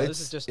 No, No, so it's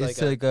this is just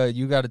it's like like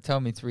you got to tell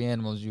me 3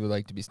 animals you would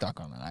like to be stuck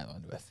on an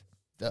island with.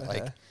 That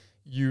Okay. like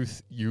you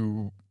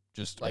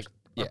just like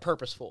yeah. a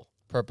purposeful.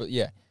 purpose.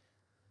 Yeah.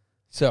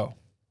 So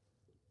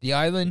the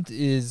island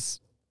is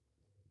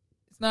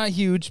it's not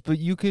huge, but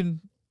you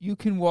can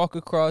walk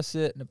across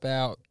it in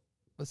about,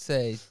 let's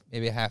say,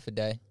 maybe a half a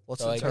day.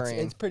 What's So, the like, terrain?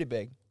 It's pretty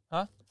big.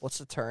 What's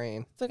the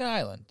terrain? It's like an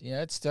island.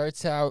 Yeah, it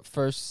starts out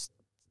first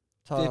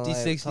Tell 50,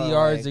 them, 60 tell them,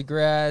 yards like, of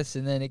grass,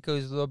 and then it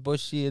goes a little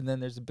bushy, and then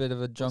there's a bit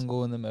of a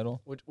jungle in the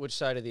middle. Which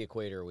side of the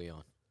equator are we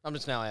on? I'm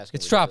just now asking.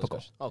 It's we did those tropical.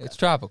 questions. Okay. It's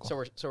tropical.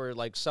 So we're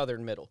like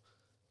southern middle.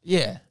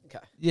 Yeah. Okay.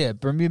 Yeah,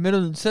 Bermuda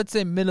middle. Let's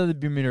say middle of the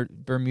Bermuda.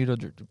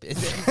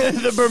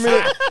 the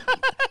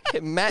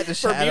Bermuda. Matt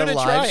just had a Bermuda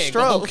live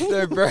Triangle. stroke.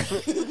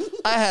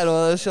 I had one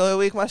of those the other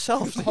week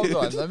myself. Hold dude.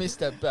 on, let me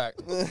step back.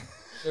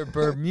 The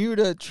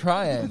Bermuda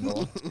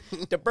Triangle.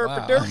 The burp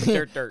Wow.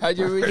 dirt. How'd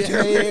you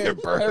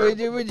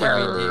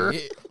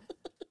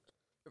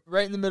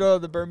right in the middle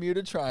of the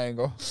Bermuda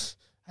Triangle.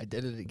 I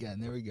did it again.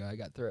 There we go. I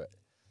got through it.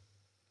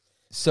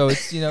 So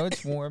it's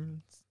it's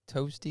warm, it's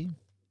toasty.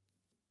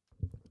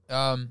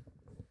 And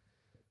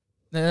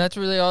that's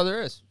really all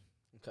there is.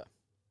 Okay.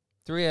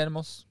 3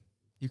 animals.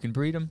 You can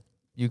breed them.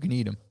 You can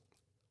eat them.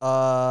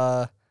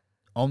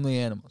 Only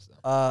animals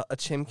though. A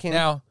chimkin.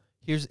 Now,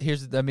 here's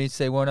let me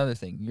say one other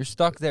thing. You're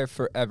stuck there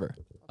forever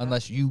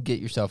unless you get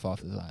yourself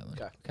off this island.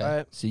 Okay.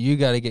 Alright. So you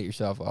got to get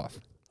yourself off.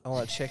 I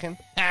want a chicken.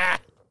 I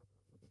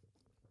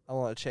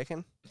want a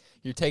chicken.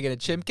 You're taking a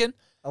chimkin?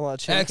 I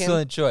want a chicken.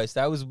 Excellent choice.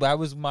 That was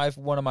my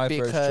one of my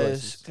first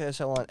choices. Because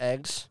I want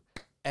eggs,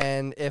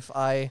 and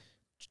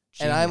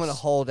I'm gonna Genius.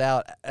 hold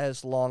out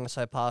as long as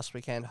I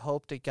possibly can.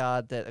 Hope to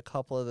God that a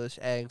couple of those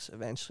eggs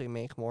eventually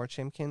make more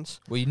chimkins.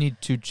 Well, you need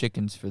 2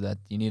 chickens for that.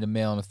 You need a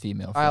male and a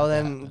female. For All right, well that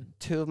to then happen.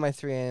 2 of my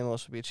 3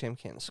 animals would be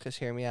chimkins. Because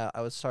hear me out,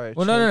 I would start. A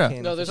Well, no.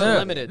 chimkin No, there's No, a no,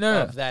 limited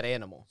no. of that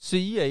animal. So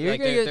yeah, you're Like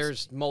gonna get.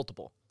 there's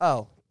multiple.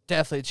 Oh,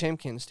 definitely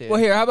chimkins, dude. Well,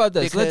 here, how about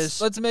this? Because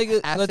Let's make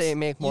it. after Let's they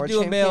make more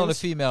you do a male and a chimkins-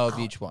 female of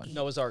each one.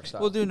 Noah's Ark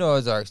style. We'll do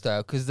Noah's Ark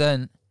style, because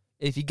then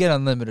if you get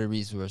unlimited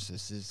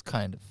resources, it's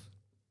kind of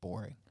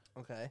boring.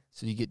 Okay.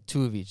 So you get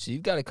 2 of each. So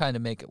you've got to kind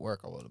of make it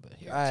work a little bit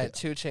here. All right,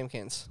 too. 2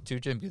 chimkins. 2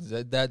 chimkins.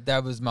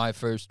 That was my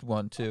first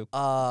one too.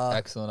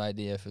 Excellent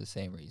idea for the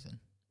same reason.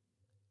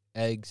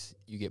 Eggs,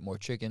 you get more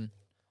chicken.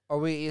 Are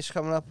we each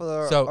coming up with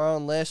our, So- our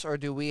own list, or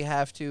do we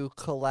have to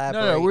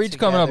collaborate? we're each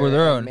coming up with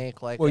together our and own.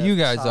 Make like Well, a you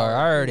guys solid- are.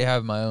 I already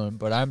have my own,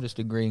 but I'm just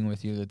agreeing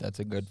with you that that's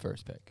a good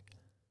first pick,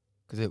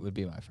 because it would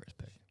be my first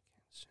pick.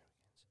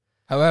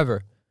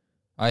 However,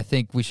 I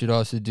think we should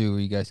also do where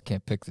you guys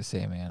can't pick the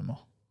same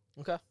animal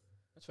Okay,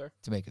 that's fair.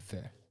 to make it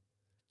fair.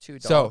 2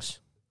 So- dogs.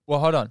 Well,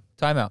 hold on.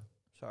 Time out.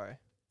 Sorry.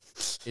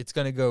 It's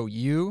going to go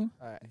you,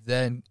 All right.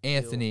 then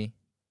Anthony.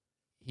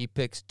 He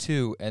picks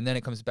 2, and then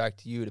it comes back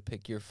to you to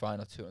pick your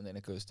final 2, and then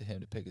it goes to him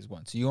to pick his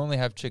 1. So you only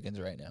have chickens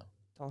right now.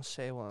 Don't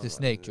say one. The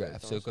snake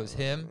draft. So it goes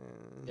him.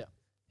 Yeah.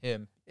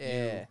 Him,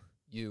 Yeah.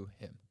 you,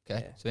 him.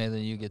 Okay? Yeah. So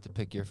Anthony, you get to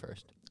pick your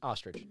first.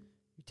 Ostrich, You're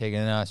taking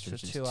an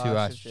ostrich. So it's 2 2 ostriches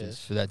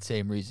ostriches. for that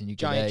same reason. You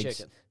giant get eggs.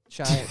 chicken.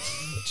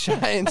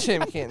 Giant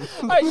chimkin.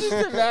 I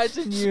just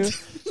imagine you.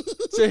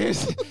 So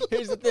here's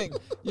the thing.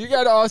 You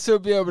got to also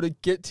be able to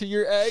get to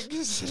your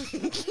eggs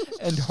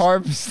and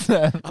harvest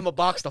them. I'm gonna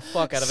box the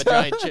fuck out of a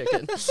giant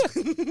chicken.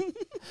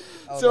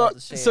 I would So love to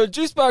see so it.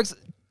 Juicebox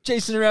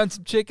chasing around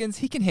some chickens,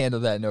 he can handle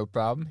that no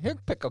problem. He'll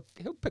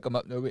pick them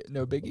up no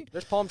biggie.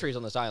 There's palm trees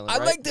on this island. I'd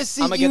right? like to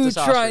see I'ma get you this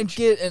try and ostrich.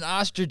 get an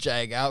ostrich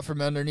egg out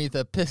from underneath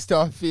a pissed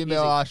off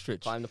female Easy.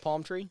 ostrich. Climb the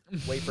palm tree,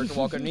 wait for it to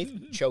walk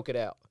underneath, choke it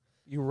out.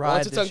 You ride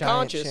Once the it's giant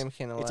unconscious,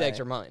 chimkin away. its eggs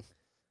are mine.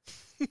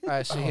 All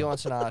right, so he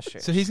wants an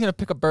ostrich. So he's gonna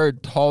pick a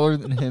bird taller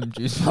than him,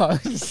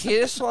 Juicebox. He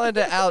just wanted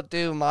to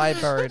outdo my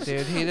bird,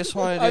 dude. He just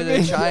wanted to I do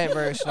mean- the giant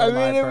version I of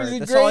my mean, it bird. was a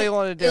That's great. all he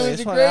wanted to do. It He was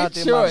just a wanted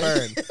to great outdo my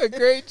bird. choice. A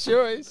great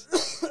choice.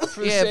 For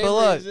the Yeah, same but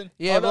look. reason.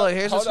 Yeah, Hold but up, look.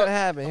 Here's hold what's gonna up,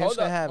 happen. Here's hold what's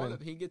gonna up, hold happen.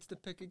 up. He gets to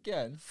pick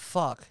again,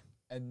 Fuck.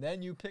 and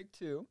then you pick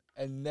two,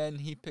 and then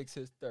he picks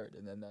his third,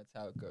 and then that's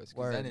how it goes. 'Cause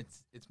Word. then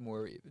it's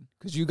more even.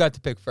 Because you got to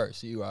pick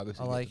first, so you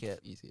obviously I get like the it.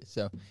 easiest.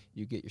 So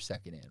you get your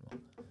second animal.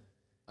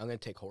 I'm gonna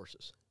take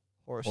horses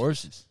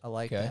Horses. I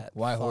like Okay. that.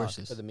 Why Fuck.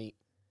 horses? for the meat.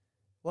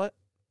 What?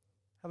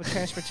 How about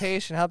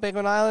transportation? How big of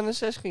an island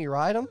is this? Can you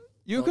ride them?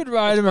 You Well, could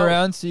ride it's them both.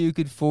 around, so you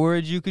could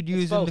forage. You could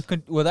use them to.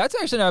 both. Well, that's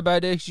actually not a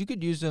bad idea. 'Cause you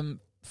could use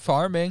them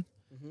farming.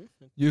 Mm-hmm.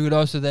 You could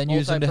also then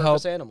use them to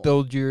help Animal.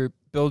 build your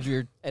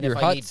And your if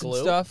I need huts and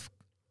glue? stuff.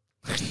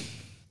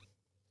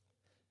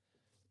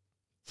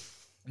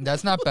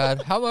 That's not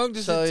bad. How long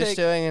does So it he's take?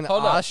 doing an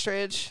hold up.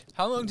 ostrich.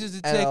 How long does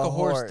it and take a a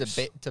horse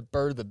horse. to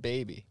birth a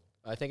baby?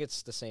 I think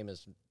it's the same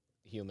as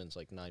humans,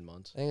 like 9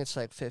 months. I think it's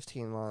like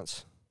 15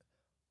 months.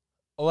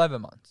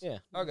 11 months. Yeah.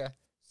 Okay.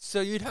 So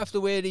you'd have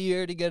to wait a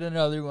year to get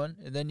another one,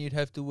 and then you'd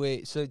have to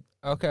wait. So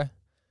okay.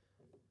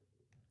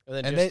 And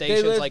then And they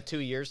gestation's live- like 2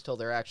 years till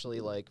they're actually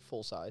like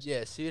full size.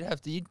 Yeah. So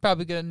you'd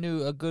probably get a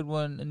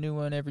new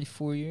one every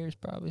 4 years,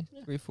 probably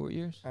 3-4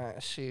 years. All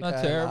right, so you Not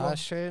got terrible. an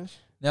ostrich.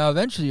 Now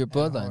eventually your And a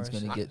bloodline's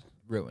horse. gonna get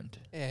ruined.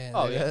 Yeah.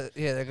 Oh, they're yeah. Gonna,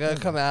 yeah, they're gonna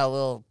come out a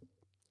little,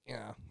 you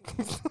know.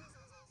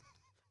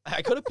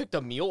 I could have picked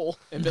a mule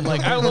and been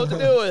like, I don't know what to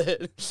do with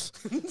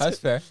it. That's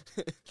fair.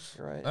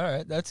 You're right. All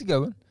right, that's a good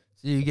one.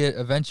 So you get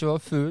eventual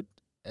food,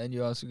 and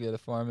you also get a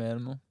farm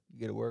animal. You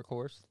get a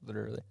workhorse,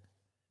 literally.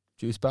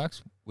 Juice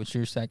box. What's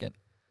your second?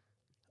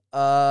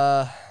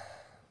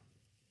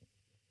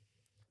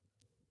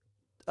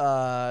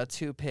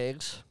 2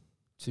 pigs.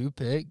 2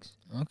 pigs.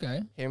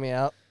 Okay. Hear me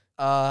out.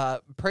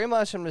 Pretty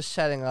much I'm just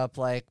setting up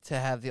like to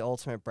have the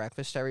ultimate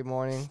breakfast every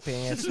morning,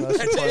 being it's the most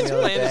His important meal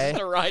of the plan is day.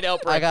 to ride out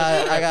I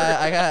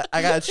breakfast.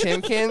 got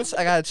chimkins.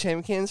 I got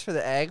chimkins for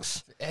the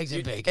eggs. Eggs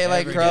and bacon. If I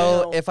every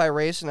grow, day. if I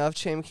raise enough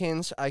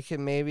chimkins, I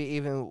can maybe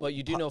even. But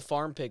you do know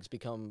farm pigs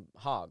become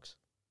hogs.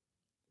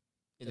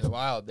 day. In the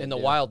wild. In the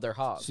wild, they're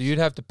hogs. So you'd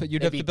have to They'd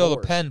build be a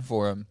boars. pen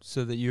for them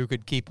so that you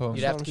could keep them.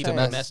 You'd have to keep them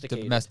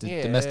domesticated.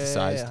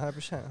 Domesticized.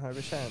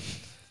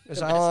 100%.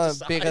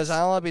 Because I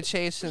don't want to be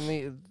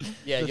chasing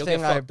Yeah, the you'll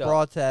thing get I fucked up.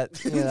 brought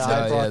that. You know,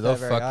 I Oh brought yeah, they'll that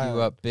very fuck you island.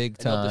 up big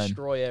And they'll time.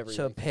 destroy everything.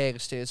 So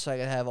pigs, dude, so I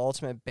could have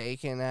ultimate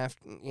bacon after,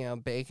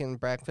 bacon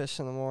breakfast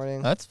in the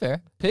morning. That's fair.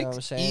 know what I'm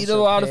Pigs saying? eat a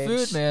So lot of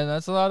pigs- food, man.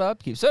 That's a lot of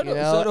upkeep. So do, You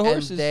know, so do and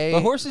horses. they-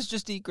 But horses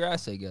just eat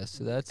grass, I guess.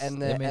 So that's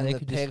and I the, mean, and they the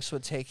could pigs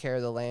would take care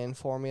of the land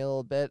for me a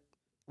little bit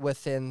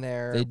within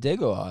their, they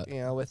dig a lot.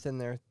 within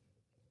their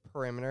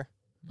perimeter.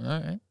 All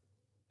right.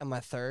 And my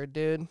third,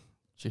 dude,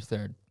 What's your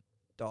third?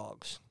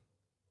 dogs.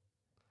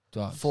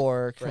 Dogs.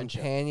 For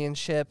Friendship.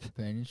 companionship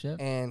Companionship.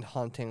 and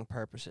hunting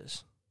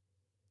purposes.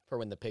 For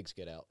when the pigs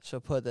get out. So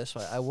put it this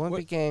way, I wouldn't What-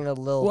 be getting a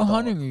little What dog.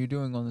 hunting are you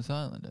doing on this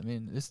island? I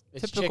mean, it's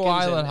It's typical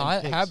chickens island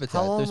and pigs. habitat.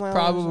 How long There's my island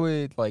is it?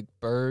 probably like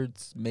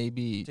birds,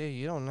 maybe. Dude,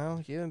 you don't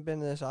know. You haven't been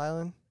to this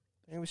island.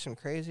 There could be some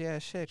crazy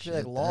ass shit. Could be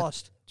like Shit,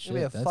 lost. Could be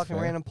a Shit, that's fucking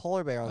fair. random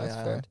polar bear on That's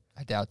the fair. island.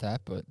 I doubt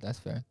that, but that's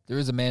fair. There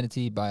is a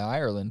manatee by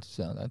Ireland,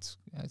 so that's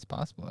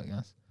possible, I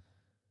guess.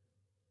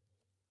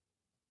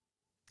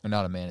 Or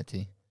not a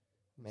manatee.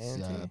 It's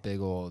Manatee. a big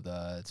old.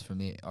 It's from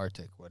the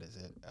Arctic. What is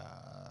it?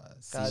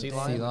 Sea Goddamn,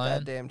 lion?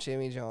 goddamn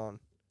Jimmy John.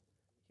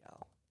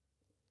 Yo.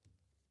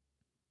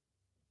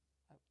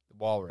 The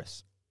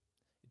walrus.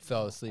 It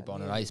fell asleep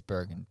on an Yeah.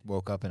 iceberg and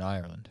woke up in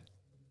Ireland.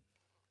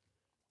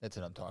 That's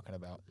what I'm talking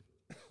about.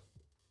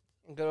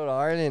 Good old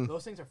Ireland.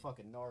 Those things are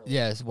fucking gnarly.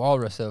 Yes,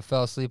 walrus. So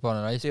fell asleep on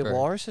an iceberg. Dude,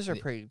 walruses are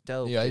The- pretty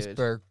dope, the dude.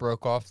 iceberg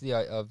broke off the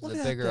of Look the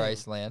at that bigger thing.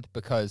 Iceland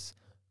because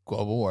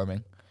global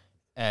warming,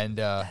 and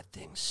That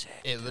thing's sick.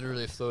 it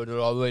literally floated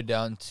all the way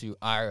down to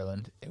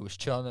Ireland. It was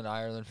chilling in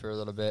Ireland for a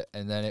little bit,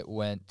 and then it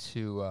went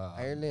to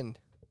Ireland.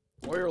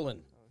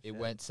 Ireland. it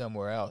went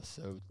somewhere else.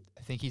 So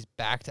I think he's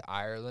back to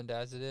Ireland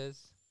as it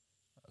is.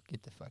 Oh,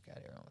 get the fuck out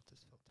of here! I don't want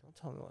this filter. Don't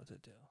tell me what to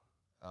do.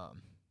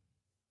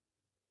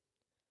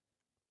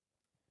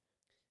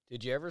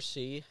 Did you ever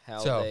see how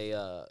So, they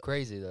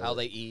Crazy though. how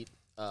they eat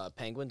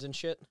penguins and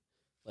shit?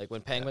 Like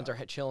when penguins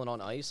are chilling on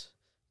ice,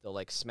 they'll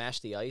like smash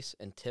the ice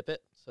and tip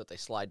it so that they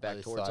slide How back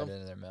they towards slide them.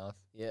 into their mouth.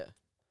 Yeah,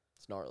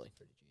 it's gnarly.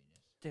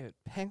 Dude,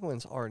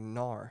 penguins are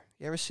gnar.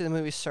 You ever see the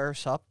movie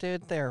Surf's Up,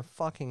 dude? They're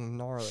fucking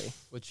gnarly.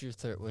 What's your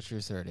third? What's your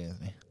third,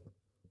 Anthony?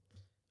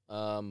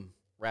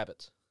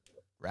 Rabbits.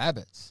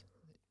 Rabbits.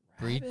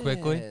 breed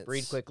quickly. Rabbits.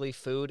 Breed quickly,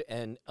 food,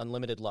 and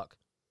unlimited luck.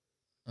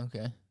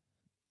 Okay.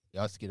 You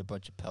also get a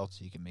bunch of pelts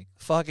so you can make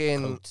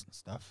Fucking coats and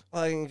stuff.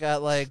 fucking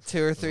got like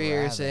 2 or 3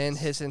 years in,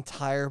 Rabbits. his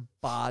entire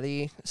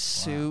body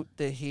suit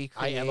that he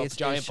I am a creates.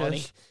 giant is bunny.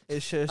 just,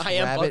 it's just I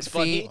am rabbit Bugs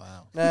Bunny. feet.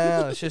 Wow.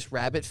 No, it's just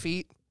rabbit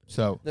feet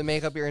So that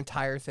make up your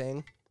entire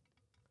thing.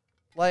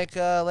 Like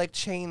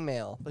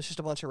chainmail, but it's just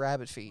a bunch of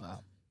rabbit feet. wow,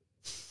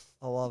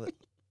 I love it.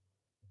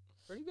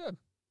 pretty good.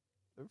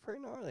 They're pretty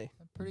gnarly.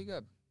 Pretty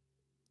good.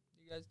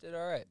 You guys did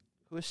all right.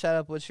 Who set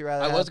up would you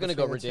rather I have? was gonna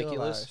go between the two of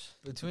ridiculous. ours?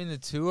 Between the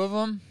two of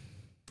them,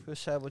 Who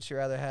said would you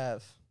rather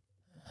have?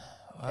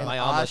 An My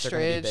omelets are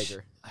going to be ostrich.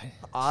 bigger.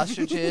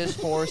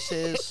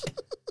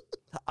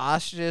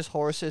 Ostriches,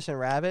 horses, and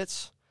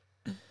rabbits,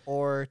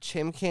 or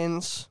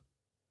chimkins,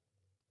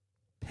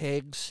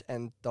 pigs,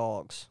 and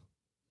dogs.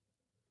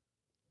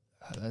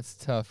 that's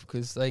tough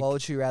because like. What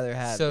would you rather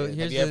have? So dude?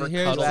 here's you ever the,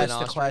 here's, cuddled You an asked the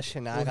ostrich?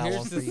 question. I well, got here's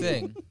one the for you.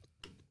 thing.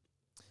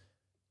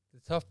 The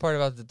tough part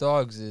about the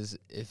dogs is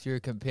if you're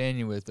a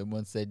companion with them,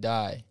 once they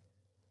die,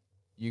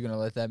 you're gonna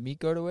let that meat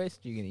go to waste.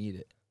 You're gonna eat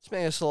it. Let's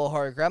make this a little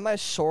harder. Grab my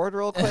sword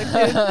real quick,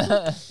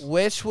 dude.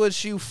 Which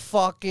would you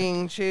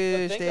fucking But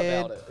choose, think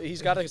dude? about it.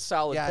 He's got a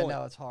solid Yeah, point. I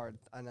know it's hard.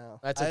 I know.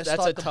 That's I a- just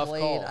that's thought a the tough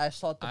blade, call. I just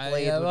thought the I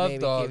blade would love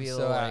maybe dogs, give you a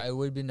so little. it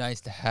would be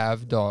nice to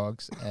have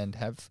dogs and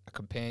have a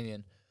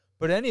companion.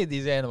 But any of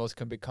these animals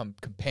can become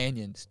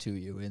companions to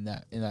you in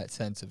that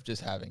sense of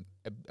just having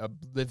a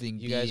living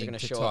You being guys are going to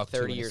to show talk up to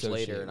 30 and years later,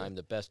 associate and with. I'm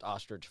the best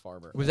ostrich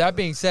farmer. With that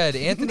being said,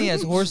 Anthony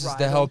has horses Ride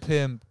to 'em. help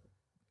him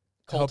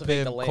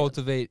Cultivate the land.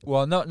 cultivate.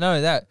 Well, not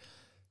only that,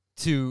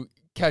 to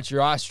catch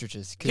your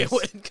ostriches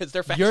Because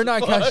they're fast you're as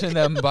not fuck. catching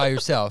them by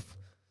yourself.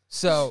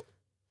 So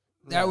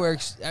that Yeah.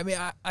 works. I mean,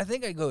 I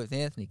think I'd go with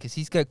Anthony because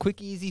he's got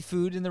quick, easy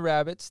food in the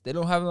rabbits. They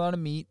don't have a lot of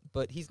meat,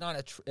 but he's not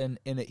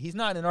he's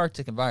not in an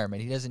Arctic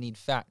environment. He doesn't need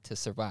fat to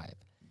survive.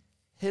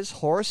 His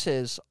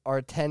horses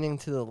are tending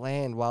to the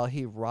land while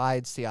he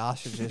rides the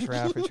ostriches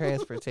around for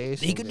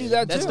transportation. He could do dude.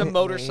 that That's too. the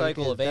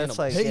motorcycle of That's animals.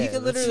 like- Hey, he yeah,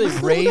 could that's-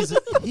 literally raise.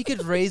 He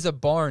could raise a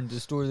barn to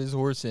store this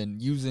horse in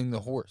using the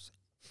horse.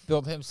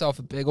 Build himself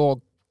a big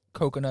old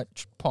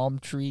coconut palm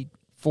tree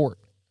fort.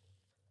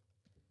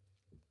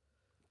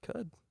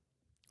 Could.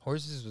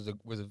 Horses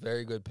was a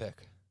very good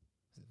pick.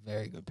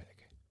 Very good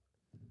pick.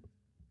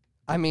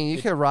 I mean,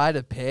 you could ride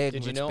a pig.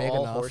 Did you if it's know big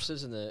all enough.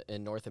 horses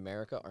in North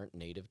America aren't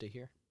native to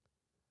here?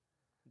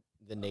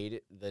 The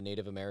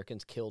Native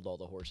Americans killed all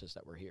the horses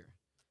that were here.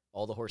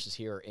 All the horses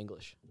here are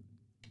English.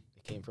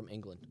 They came from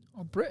England.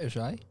 Oh, British,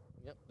 eh?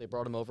 Yep, they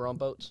brought them over on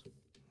boats.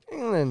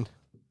 England?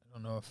 I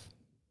don't know if.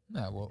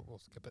 No, we'll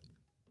skip it.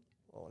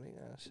 What are you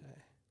gonna say?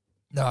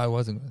 No, I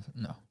wasn't gonna.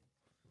 No.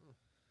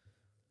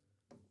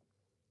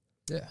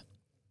 Yeah.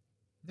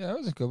 Yeah, that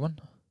was a good one.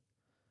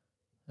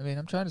 I mean,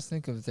 I'm trying to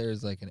think if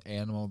there's like an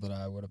animal that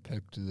I would have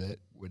picked that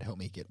would help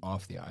me get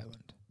off the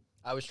island.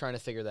 I was trying to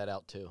figure that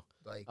out too.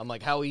 Like, I'm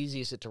like, how easy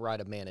is it to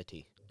ride a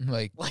manatee?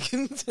 like, Like,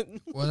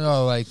 well,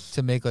 no, like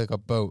to make like a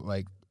boat.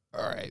 Like,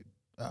 all right,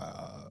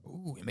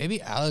 ooh,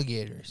 maybe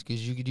alligators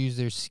because you could use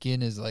their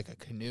skin as like a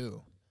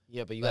canoe.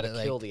 yeah, but you Let got to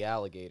it, kill like- the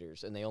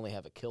alligators, and they only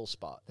have a kill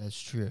spot. That's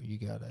true. You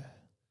gotta.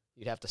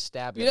 You'd have to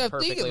stab You them have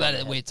you perfectly. could on let the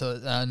it head. wait till.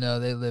 No,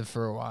 they live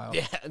for a while.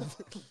 Yeah.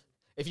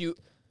 If you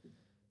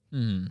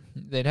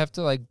They'd have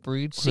to like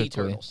breed quickly. sea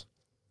turtles,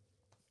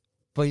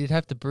 But you'd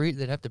have to breed.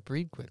 They'd have to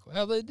breed quickly.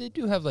 Well, they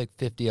do have like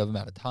 50 of them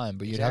at a time,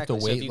 but you'd have to Exactly.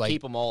 So wait if you like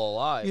keep them all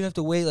alive, you'd have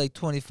to wait like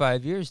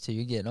 25 years till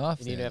you're getting off.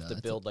 and you'd there. have to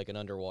That's- build like an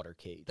underwater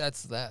cage.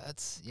 That's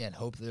yeah, and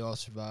hope they all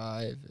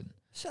survive. And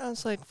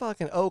Sounds like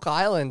fucking Oak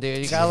Island, dude.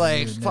 You got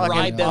like Dude, fucking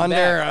Ride them under.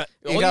 back.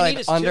 You All got need like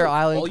is under two.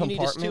 island All you need is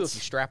two. If compartments.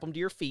 you strap them to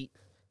your feet,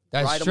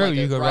 that's ride 'em true. like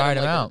You a- could ride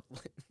them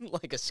like out.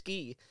 like a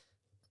ski.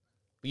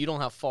 But you don't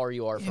know how far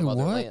you are Yeah, from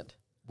other what? land.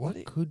 What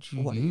What could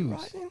you What are you use?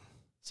 riding?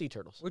 Sea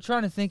turtles. We're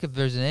trying to think if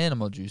there's an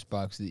animal juice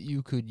box that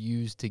you could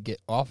use to get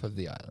off of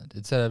the island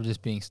instead of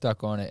just being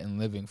stuck on it and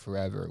living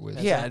forever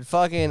with. Yeah,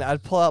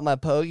 I'd pull out my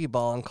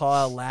pokeball and call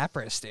out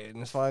Lapras, dude,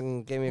 and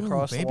fucking get me Ooh,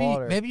 across maybe the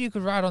water. maybe you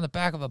could ride on the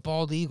back of a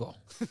bald eagle.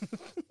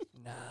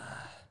 Nah.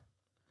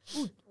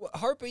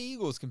 Harpy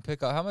eagles can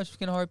pick up. How much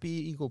can a harpy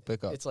eagle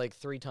pick up? It's like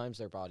 3 times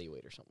their body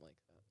weight or something like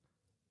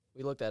that.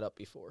 We looked that up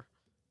before.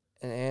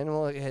 An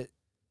animal hit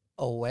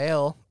a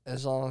whale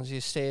as long as he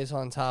stays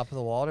on top of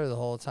the water the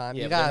whole time.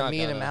 Yeah, You but they're gotta not meet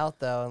him gonna- out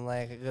though in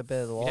like a good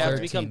bit of the You'd water. have to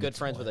 13 become to good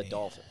friends with a 20.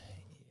 dolphin.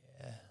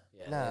 Yeah,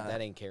 Yeah, Nah. that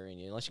ain't carrying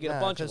you unless you get Nah,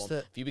 a bunch of 'cause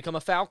them. If you become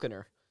a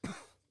falconer,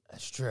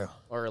 that's true.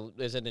 or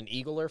is it an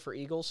eagler for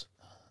eagles?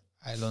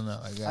 I don't know.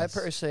 I guess. I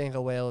personally think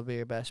a whale would be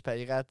your best bet.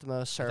 You got the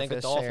most I think a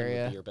surface dolphin would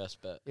area. be your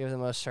best bet You have the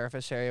most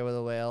surface area with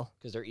a whale.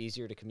 because they're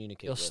easier to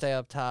communicate You'll with. stay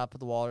up top of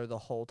the water the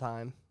whole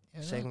time,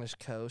 Yeah, so you can just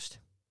coast.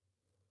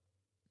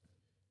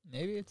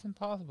 maybe it's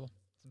impossible.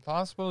 It's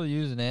impossible to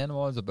use an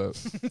animal as a boat.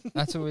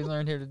 That's what we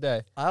learned here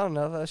today. I don't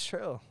know if that's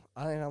true.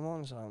 I think I'm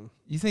on something.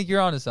 You think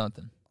you're onto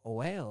something? A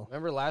whale?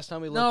 Remember last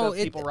time we looked No, up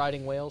it- people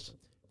riding whales?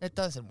 It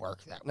doesn't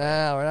work that way.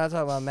 No, we're not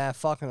talking about Matt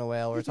fucking a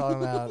whale. We're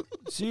talking about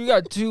So you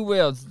got 2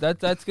 whales.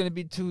 That's gonna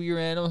be 2 of your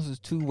animals. Is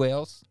 2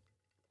 whales.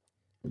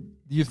 Do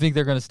you think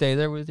they're gonna stay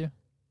there with you?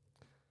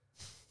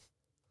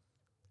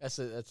 That's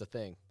the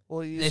thing.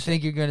 Well, you They said-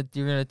 think you're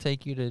gonna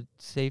take you to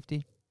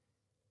safety.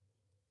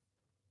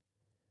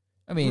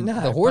 I mean,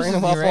 Nah, the horses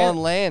bring them up you're on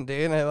in, land,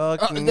 dude.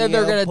 And then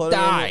they're gonna put 'em in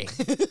die.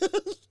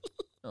 the-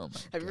 Oh my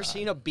Have you ever God.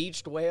 seen a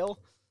beached whale?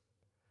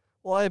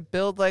 Well, I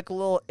build like a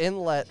little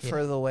inlet Yeah.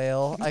 for the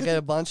whale. I get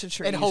a bunch of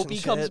trees And hope he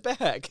shit. comes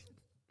back.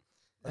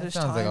 That Just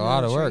sounds tie like a him lot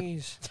to of the work.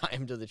 trees. Tie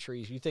him to the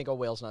trees. You think a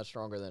whale's not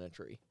stronger than a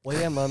tree? Well,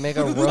 yeah, I'm gonna make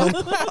a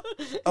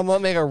rope. I'm gonna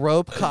make a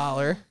rope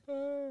collar,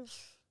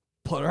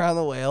 put around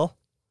the whale,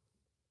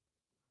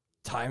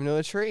 tie him to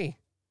a tree.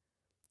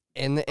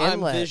 In the I'm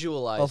inlet.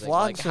 visualizing vlogs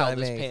like that how I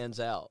this make. pans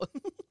out.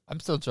 I'm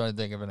still trying to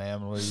think of an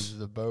animal that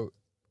uses a boat.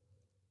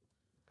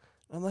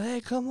 I'm like,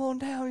 hey, come on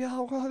down,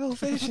 y'all. We're gonna go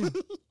fishing.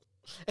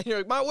 And you're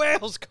like, my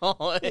whale's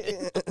gone.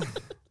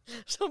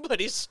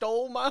 Somebody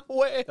stole my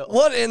whale.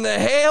 What in the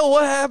hell?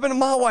 What happened to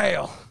my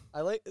whale?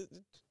 I like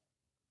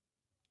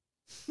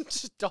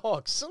just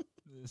dogs.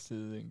 This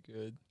isn't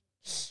good.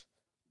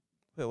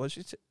 Wait, what'd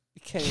you say?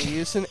 Can you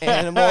use an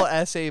animal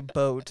as a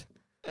boat?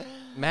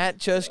 Matt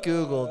just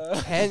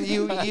Googled, can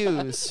you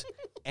use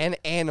an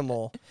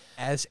animal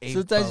as a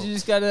Sometimes boat? you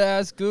just gotta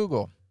ask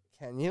Google.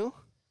 Can you?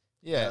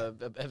 Yeah,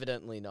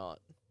 Evidently not.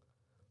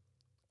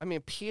 I mean,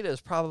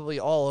 PETA's probably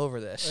all over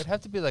this. it'd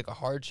have to be like a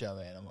hard shell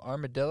animal.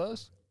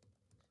 Armadillos?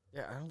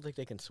 Yeah, I don't think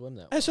they can swim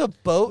that As well. a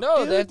boat, No,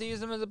 dude? they have to use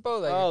them as a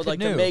boat. Like Oh, a like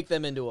to canoe. make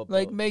them into a boat.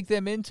 Like make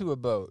them into a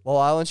boat. Well,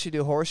 why don't you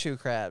do horseshoe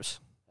crabs?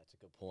 That's a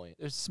good point.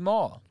 They're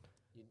small.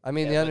 I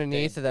mean, Yeah, the but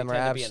underneath they of them are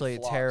tend to be in absolutely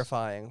flocks.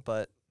 terrifying,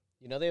 but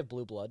You know they have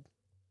blue blood.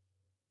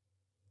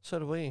 so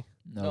do we.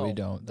 No, we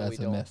don't. No, That's we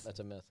a don't. myth. That's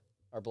a myth.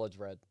 Our blood's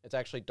red. It's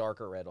actually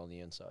darker red on the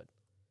inside.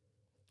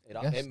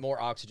 Yes. It more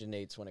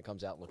oxygenates when it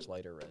comes out and looks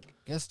lighter red.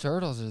 Guess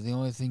turtles are the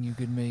only thing you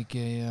could make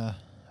a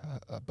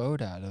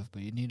boat out of,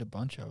 but you need a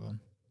bunch of them.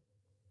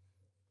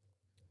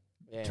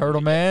 Yeah, Turtle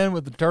you- man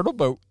with the turtle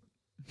boat.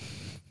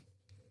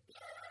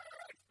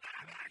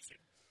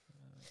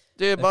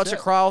 Dude, a That's bunch of it.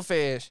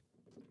 crawfish.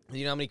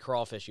 You know how many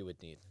crawfish you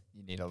would need?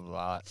 You need a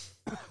lot.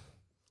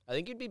 I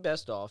think you'd be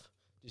best off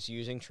just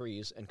using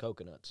trees and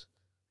coconuts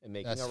and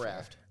making That's a fair.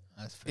 raft.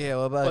 That's fair. Yeah,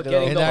 what about But good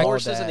getting old the that-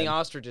 horses and the dad?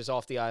 ostriches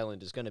off the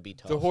island is going to be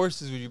tough. The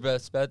horses would be your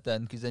best bet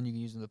then, because then you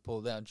can use them to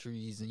pull down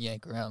trees and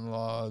yank around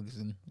logs,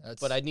 and that's.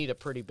 But I'd need a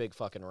pretty big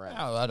fucking raft.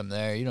 I'll let them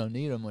there. You don't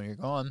need them when you're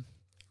gone.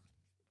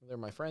 They're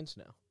my friends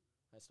now.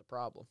 That's the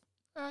problem.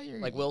 You're,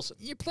 Like Wilson.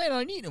 You plan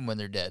on eating them when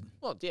they're dead.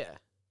 Well, yeah.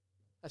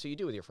 That's what you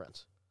do with your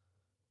friends.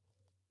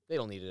 They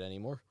don't need it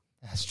anymore.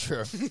 That's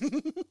true.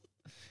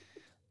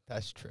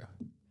 That's true.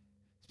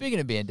 Speaking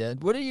of being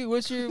dead, what are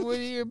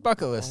your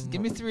bucket list?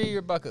 Give me 3 of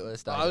your bucket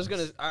list. I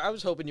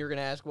was hoping you were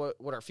gonna ask what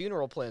our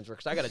funeral plans were,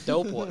 because I got a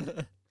dope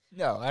one.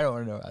 No, I don't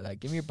want to know about that.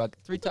 Give me your bucket.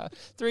 3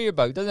 of your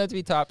bucket. Doesn't have to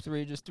be top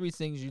 3. Just 3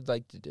 things you'd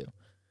like to do.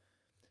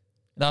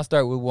 And I'll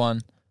start with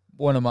one.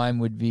 One of mine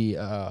would be,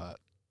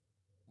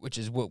 which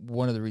is what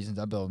one of the reasons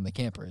I'm building the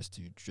camper is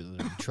to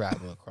literally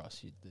travel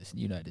across the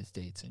United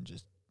States and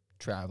just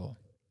travel,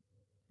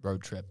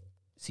 road trip,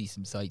 see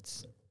some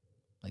sights,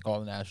 like all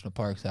the national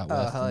parks out Oh,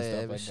 west hell and yeah, stuff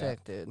it'd be like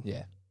sick, dude. that.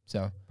 Yeah.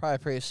 So Probably a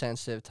pretty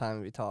sensitive time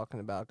to be talking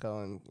about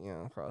going,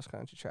 cross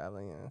country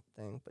traveling and a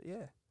thing. But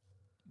yeah.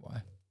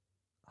 why?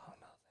 Oh,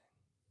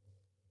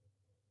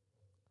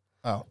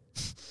 Oh,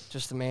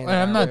 just the man. well,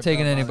 that I'm got not ripped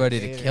taking up on anybody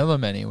the to gator. kill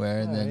him anywhere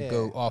and Oh, then yeah.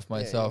 go off Yeah,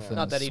 myself yeah. in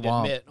Not the that he'd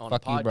swamp. admit on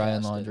Fuck a you, Brian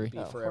podcast that Laundry. it'd be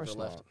No, of forever course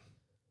left. not.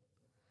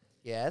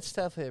 Yeah, it's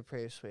definitely a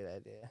pretty sweet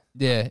idea.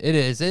 Yeah, it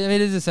is. I mean,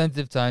 it is a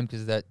sensitive time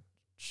because that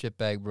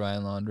shitbag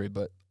Brian Laundry,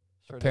 but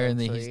Sort of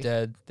apparently he's free.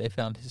 dead. They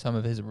found some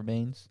of his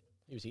remains.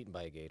 He was eaten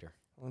by a gator.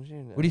 What do you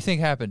know? What do you think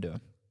happened to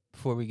him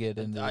before we get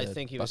into I the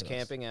think he was bucket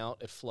list? camping out.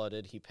 It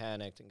flooded. He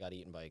panicked and got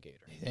eaten by a gator.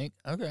 You think?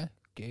 Okay.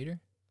 Gator?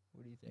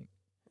 What do you think?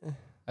 Eh.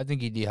 I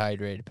think he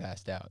dehydrated,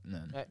 passed out, and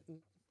then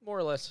More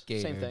or less,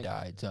 Gator same thing.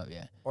 died. So,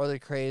 yeah. Or the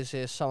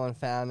craziest, someone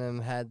found him,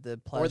 had the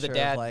pleasure Or the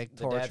dad- of like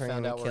the dad torturing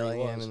found him out and where he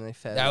killing him, was. and they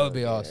fed That him would to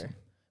be a awesome. gator.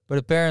 But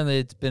apparently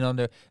it's been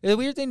under... The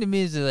weird thing to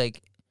me is that,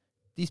 like,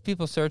 these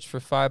people searched for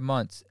 5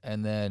 months,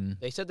 and then...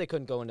 They said they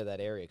couldn't go into that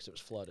area because it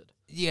was flooded.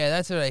 Yeah,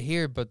 that's what I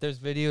hear, but there's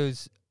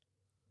videos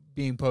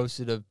being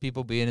posted of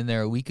people being in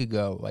there a week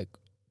ago, like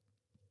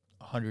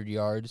 100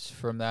 yards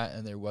from that,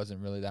 and there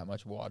wasn't really that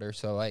much water.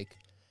 So, like,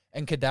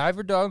 and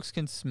cadaver dogs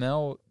can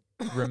smell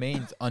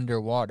remains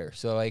underwater.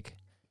 So, like,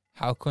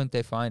 how couldn't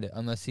they find it?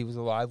 Unless he was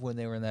alive when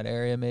they were in that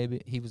area,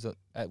 maybe. He was,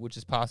 which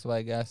is possible,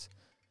 I guess.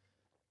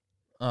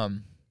 We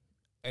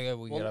gotta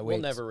We'll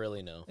wait. never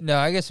really know. No,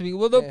 I guess they'll Yeah,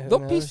 who they'll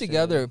piece knows,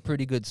 together dude? a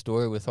pretty good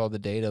story with all the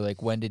data,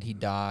 like when did he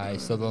die,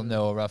 so they'll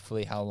know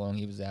roughly how long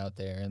he was out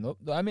there, and they'll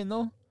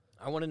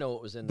I want to know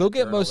what was in. they'll that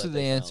get journal most that of the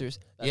they found. answers.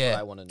 That's Yeah, what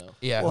I want to know.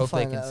 yeah. I We'll hope they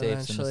find can out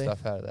save some eventually.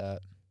 stuff out of that.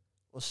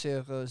 We'll see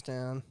what goes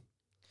down.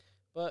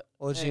 But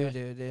What'd anyway, you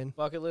do, dude?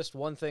 bucket list.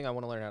 One thing I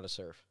want to learn how to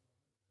surf.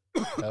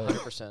 Hell yeah.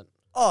 100%.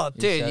 Oh, You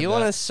dude, said you that.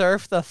 want to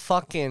surf the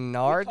fucking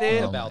Nar, talked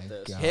dude? about my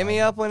this. God. Hit me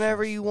up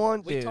whenever you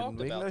want, We dude. talked We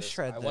can about go this.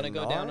 shred I want to the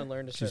go down Nar. and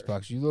learn to surf.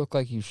 Juicebox, you look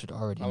like you should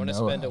already I want to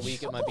know spend a how to week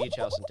at surf. my beach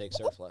house and take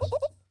surf lessons.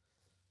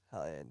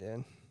 Hell yeah,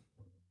 dude.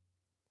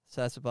 So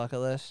that's a bucket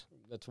list.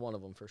 That's one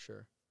of them for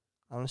sure.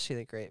 I want to see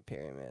the Great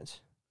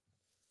Pyramids.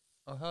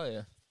 Oh hell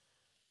yeah!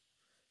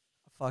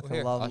 I fucking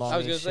here, love I'll- mommy I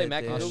was gonna say, shit,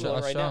 Mac, dude. I'll Google show, it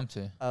I'll right show now. him to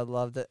you. I'd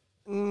love to.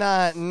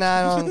 Not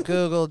on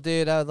Google,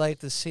 dude. I would like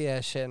to see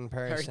that shit in All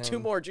person. right, 2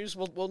 more, Juice.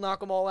 We'll knock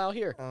them all out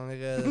here. I want to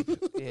go.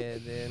 Yeah,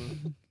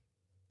 dude.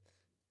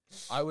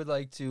 I would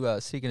like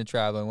to, speaking of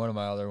traveling, one of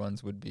my other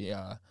ones would be,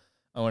 I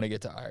want to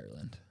get to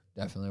Ireland.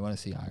 Definitely want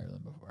to see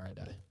Ireland before I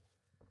die.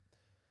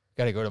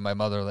 Got to go to my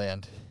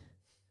motherland.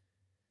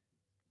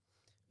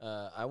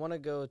 I want to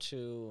go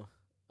to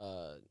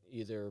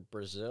either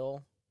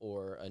Brazil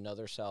or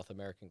another South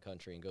American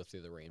country and go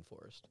through the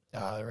rainforest.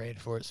 Ah, the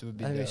rainforest would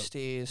be That'd be dope. There's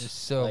steez.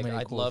 so Like, many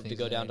I'd cool love to things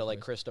go in the down to like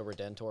rainforest. Cristo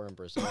Redentor in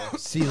Brazil.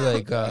 See,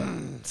 like,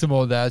 some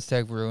old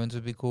Aztec ruins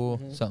would be cool.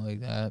 Mhm. Something like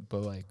that.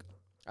 But, like,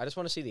 I just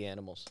want to see the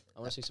animals.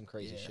 I want to see some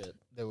crazy yeah, shit,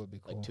 that would be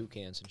cool. like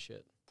toucans and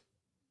shit.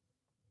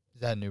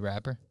 Is that a new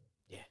rapper?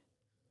 Yeah.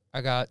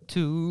 I got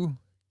 2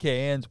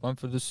 cans, one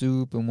for the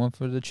soup and one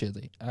for the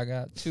chili. I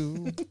got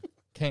 2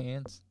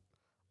 cans.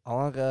 I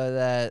want to go to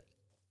that.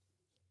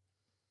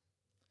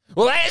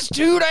 Well, that's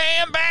too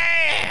damn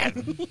bad.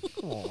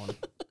 Come on.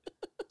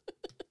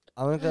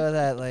 I want to go to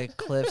that like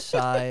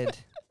cliffside.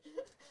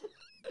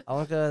 I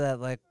want to go to that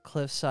like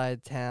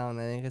cliffside town.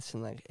 I think it's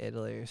in like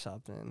Italy or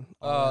something.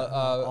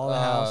 All the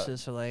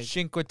houses are like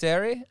Cinque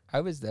Terre?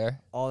 I was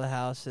there. all the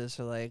houses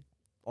are like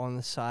on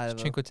the side of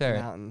Cinque a Terre.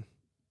 mountain.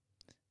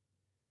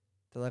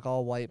 They're like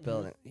all white Mhm.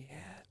 buildings. Yeah,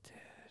 dude.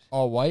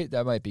 All white?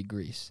 That might be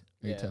Greece.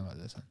 Are you Yeah. talking about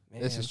this one?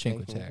 Maybe This I'm is Cinque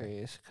thinking Terre.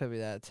 Greece. Could be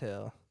that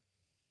too.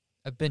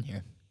 I've been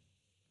here.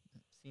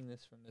 Seen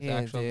this from this Yeah,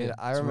 actual dude. vid.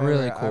 I It's remember.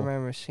 really I cool.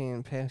 remember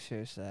seeing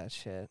pictures of that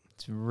shit.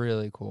 It's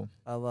really cool.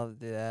 I love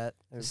to do that.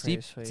 They're It's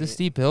pretty steep. sweet. It's a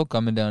steep hill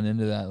coming down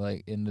into that,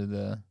 like into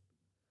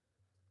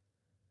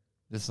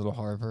this little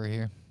harbor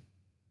here,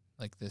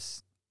 like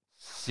this.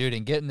 Dude,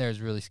 and getting there is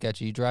really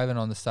sketchy. You driving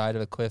on the side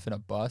of a cliff in a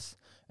bus,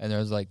 and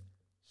there's like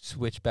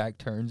switchback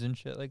turns and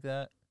shit like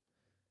that.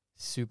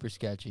 Super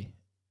sketchy.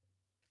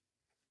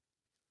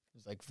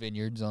 There's like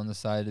vineyards on the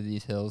side of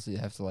these hills. You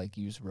have to like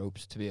use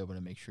ropes to be able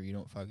to make sure you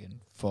don't fucking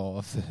fall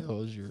off the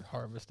hills. You're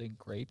harvesting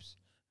grapes.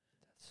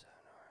 That's so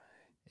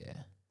gnarly.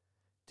 Yeah.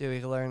 Dude, we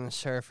could learn to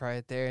surf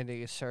right there, and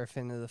you could surf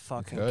into the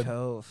fucking could.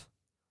 cove.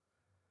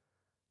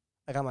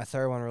 I got my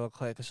third one real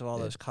quick because of all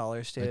Yeah, those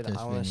colors, like dude. those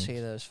I want to see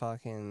vineyards. those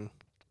fucking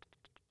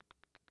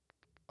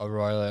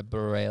Aurora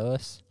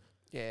Borealis.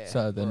 yeah,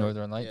 So the Or-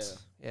 Northern Lights.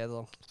 yeah,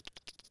 little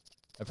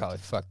I probably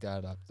fucked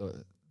that up.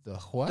 The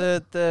what?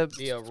 the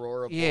The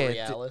Aurora yeah,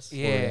 Borealis.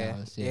 yeah,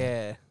 Borealis,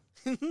 yeah,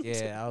 yeah.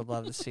 yeah. I would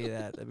love to see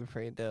that. That'd be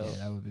pretty dope. Yeah,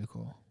 that would be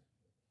cool.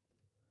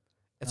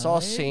 It's I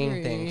all seeing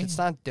things. agree. It's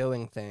not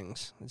doing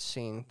things. It's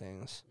seeing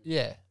things.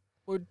 Yeah.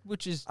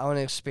 Which is, I want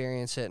to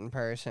experience it in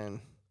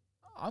person.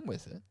 I'm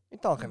with it.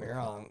 Don't get me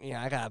wrong.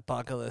 Yeah, I got a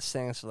bucket list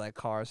things for like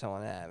cars I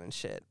want to have and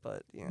shit.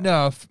 But you know,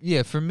 No,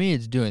 yeah, for me,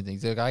 it's doing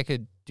things. Like, I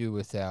could do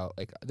without,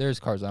 like, there's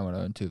cars I want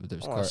to own too, but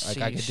there's I wanna cars, like,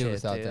 I see could do shit,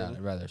 without that. dude.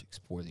 I'd rather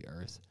explore the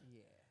earth.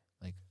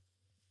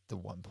 The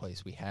one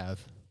place we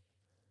have.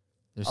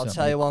 There's I'll so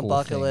tell many you one cool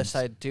bucket list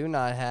things. I do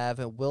not have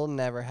and will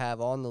never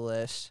have on the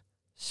list: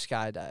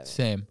 skydiving.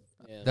 Same.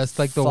 Yeah. That's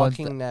like the one.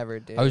 Fucking never,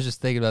 dude. I was just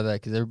thinking about that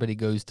because everybody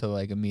goes to,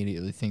 like,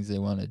 immediately things they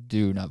want to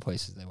do, not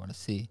places they want to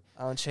see.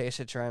 I don't chase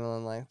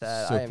adrenaline like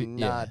that. So I am pe-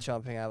 not yeah.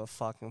 jumping out of a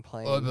fucking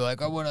plane. Well, I'd be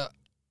like, I want to.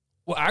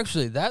 Well,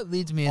 actually, that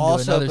leads me into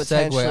Also, another segue.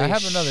 potentially I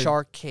have another.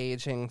 shark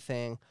caging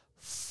thing.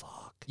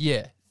 Fuck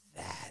Yeah,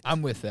 that.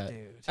 I'm with that.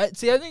 dude.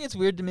 See, I think it's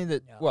weird to me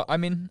that. No. Well, I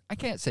mean, I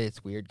can't say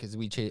it's weird because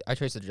I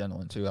chase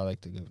adrenaline too. I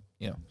like to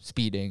go,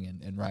 speeding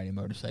and riding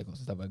motorcycles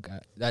and stuff like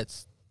that.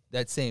 That's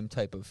that same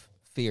type of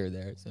fear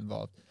there is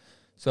involved.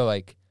 So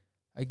like,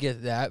 I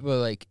get that, but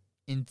like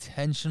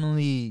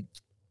intentionally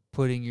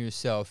putting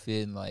yourself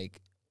in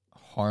like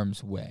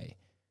harm's way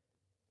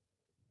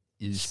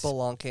is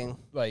Spelunking.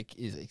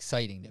 is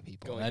exciting to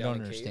people. Going And I down don't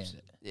in understand caves?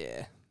 it.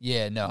 Yeah.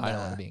 Yeah, no, I don't Nah.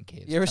 want to be in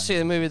caves. You ever Kinda see the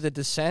crazy. movie The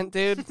Descent,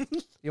 dude?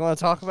 You want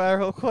to talk about it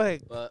real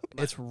quick? But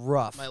It's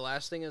rough. my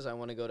last thing is I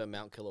want to go to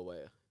Mount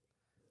Kilauea.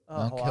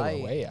 Mount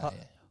Hawaii. Kilauea.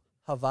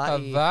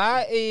 Hawaii. The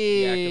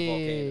active volcano.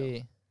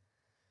 Hawaii.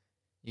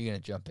 You gonna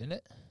jump in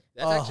it?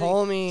 That's actually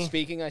homie.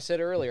 speaking. I said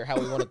earlier how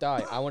we want to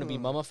die. I want to be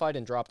mummified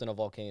and dropped in a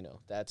volcano.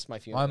 That's my Why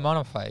funeral.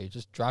 modify you?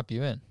 Just drop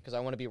you in. Because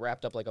I want to be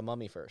wrapped up like a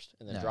mummy first,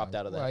 and then No, dropped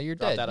out of the well, you're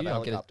dropped dead. out of You a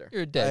don't get helicopter.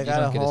 You're dead. I You got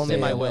don't a get a homie say In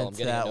my that my will, went I'm to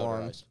getting that it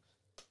one. notarized.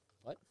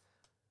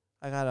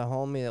 I got a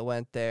homie that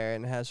went there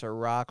and has a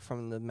rock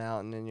from the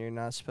mountain, and you're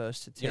not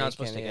supposed to take. You're not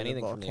supposed to any take of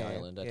anything from the volcano.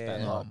 island. That's yeah.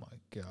 bad Oh law.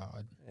 my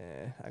god.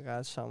 Yeah, I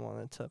got someone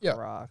that took Yeah. a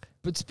rock.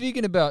 But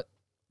speaking about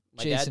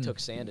My Jason- dad took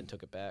sand and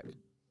took it back.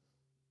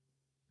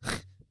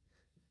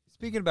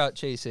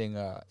 chasing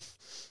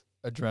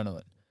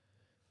adrenaline,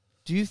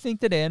 do you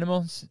think that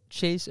animals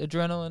chase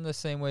adrenaline the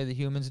same way that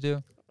humans do?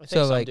 I think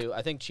So, some like- do.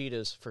 I think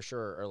cheetahs for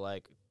sure are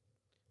like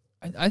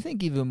I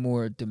think even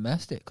more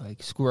domestic,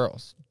 like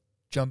squirrels,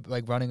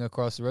 running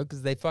across the road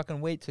because they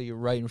fucking wait till you're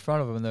right in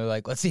front of them and they're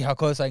like, let's see how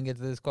close I can get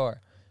to this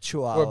car.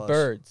 Chihuahuas. Or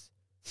birds.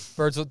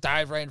 Birds will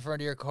dive right in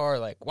front of your car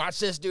like, watch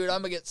this, dude.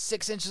 I'm going to get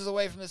 6 inches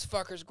away from this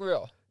fucker's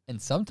grill.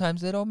 And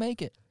sometimes they don't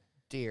make it.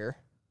 Deer.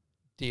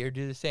 deer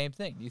do the same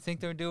thing. Do you think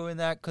they're doing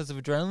that because of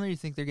adrenaline, or do you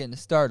think they're getting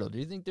startled? Do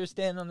you think they're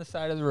standing on the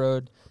side of the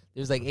road?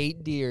 There's like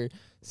 8 deer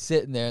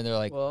sitting there, and they're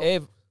like, Well-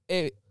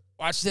 hey,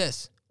 watch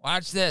this.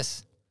 Watch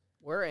this.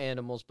 We're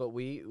animals, but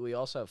we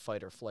also have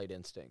fight or flight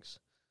instincts.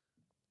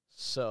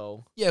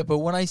 So Yeah, but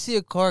when I see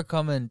a car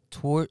coming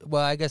toward,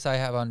 well, I guess I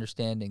have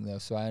understanding though,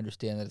 so I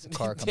understand that it's a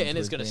car coming Dan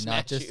is towards gonna me,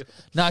 smash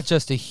not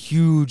just a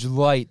huge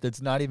light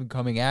that's not even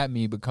coming at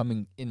me, but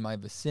coming in my you.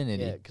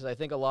 vicinity. Yeah, because I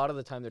think a lot of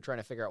the time they're trying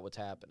to figure out what's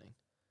happening.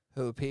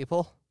 Who,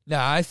 people? No,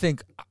 I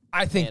think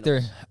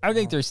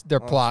Animals.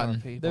 they're Oh, plotting,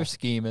 some people. they're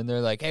scheming.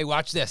 They're like, hey,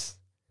 watch this,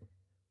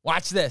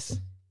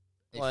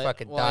 They Well,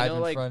 fucking well, I dive know,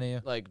 in like- front of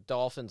you. Like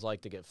dolphins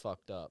like to get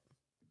fucked up.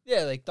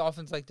 Yeah, like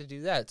dolphins like to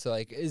do that. So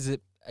like, is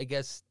it? I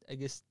guess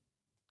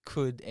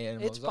could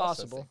animals? It's also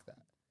possible. think that?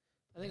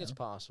 I think it's Yeah.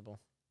 possible.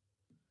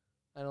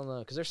 I don't know,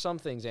 because there's some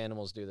things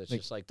animals do that's Like-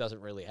 just like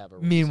doesn't really have a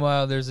reason.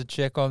 Meanwhile, there's a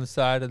chick on the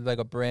side of like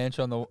a branch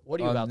on the What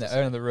are you on about the, to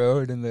say? on the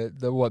road, and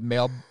the what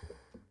mail.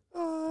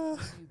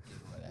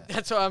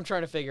 That's what I'm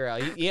trying to figure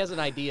out. He has an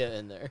idea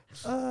in there.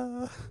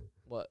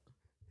 What?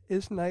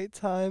 Is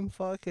nighttime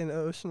fucking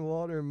ocean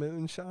water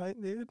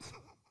moonshine, dude?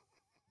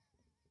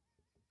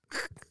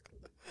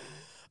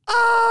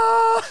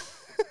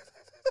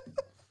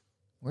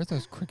 Where's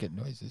those cricket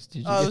noises? Did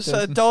you Oh, get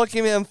so those? don't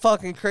give me them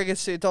fucking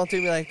crickets, dude. Don't do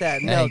me like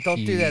that. No, Thank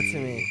don't do that to you.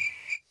 me.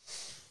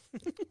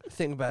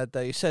 Think about it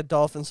though. You said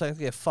dolphins like to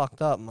get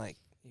fucked up. I'm like,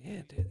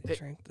 yeah, dude. They They-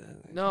 drink the.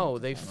 No,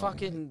 they Oh my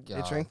fucking.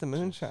 They drink the God,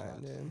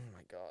 moonshine, Jesus. Oh dude.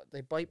 my god,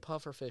 they bite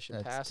pufferfish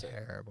and That's pass it,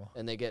 terrible.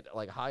 and they get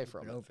like high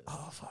from it.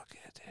 Oh fuck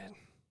yeah, dude.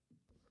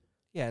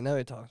 Yeah, I know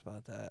we talked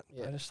about that.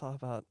 Yeah. I just thought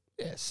about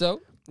Yeah.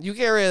 So you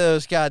get rid of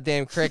those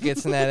goddamn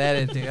crickets in that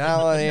edit, dude. I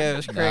don't want to hear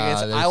those Nah,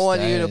 crickets. they're I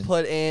want you to staying.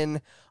 put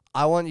in.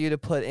 I want you to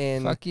put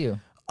in. fuck you.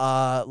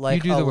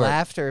 Like do a the work.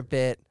 laughter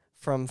bit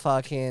from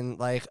fucking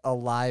like a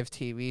live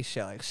TV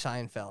show, like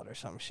Seinfeld or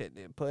some shit,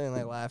 dude. Put in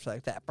like laughter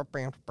like that.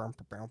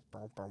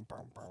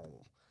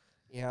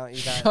 You know,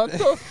 you got Shut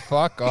the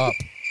fuck up.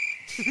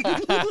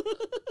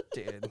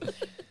 dude.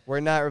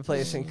 We're not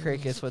replacing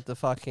crickets with the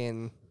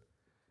fucking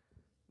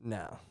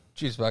no.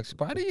 Juice box.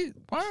 Why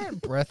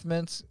aren't breath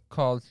mints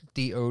called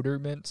deodor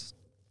mints?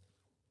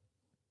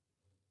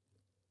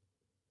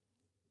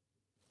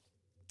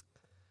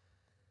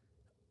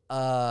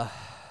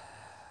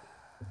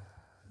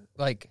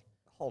 Like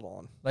Hold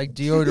on.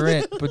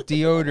 deodorant, but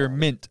deodor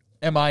mint.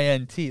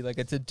 MINT. Like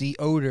it's a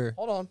deodor.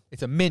 Hold on.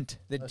 It's a mint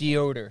that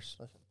deodors.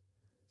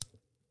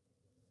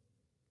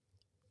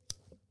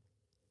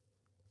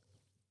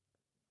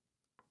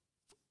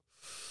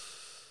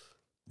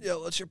 Yo,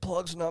 what's your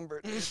plug's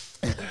number?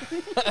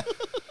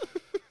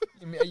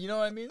 You know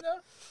what I mean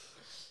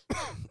though?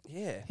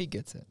 Yeah, He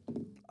gets it.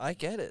 I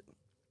get it.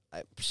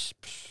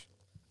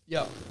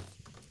 Yo.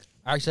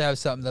 I actually have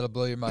something that'll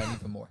blow your mind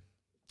even more.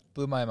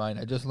 Blew my mind.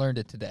 I just learned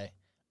it today,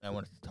 and I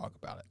wanted to talk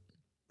about it.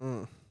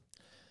 Mm.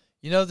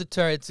 You know the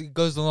term. It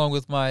goes along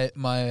with my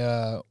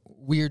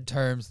weird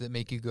terms that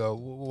make you go,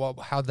 well,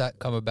 how'd that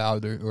come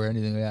about, or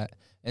anything like that.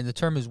 And the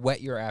term is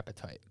wet your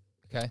appetite.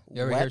 Okay,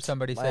 you ever hear Whet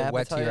somebody my say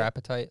wet to your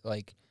appetite? appetite?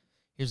 Like,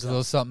 here's a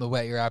little something to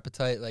wet your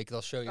appetite. Like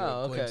they'll show you Oh,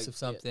 a okay. glimpse of Yeah.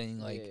 something.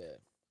 Like,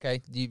 yeah.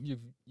 okay, you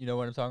know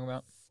what I'm talking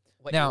about.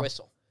 Wet Now- your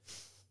whistle.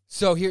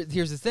 So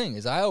here's the thing: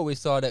 is I always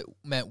thought it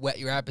meant wet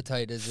your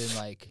appetite, as in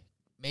like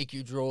make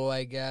you drool,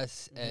 I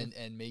guess, and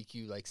make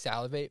you like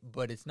salivate.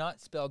 But it's not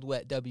spelled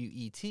wet,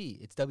 W-E-T.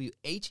 It's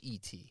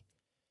W-H-E-T,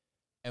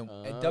 and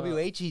Oh.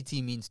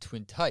 W-H-E-T means to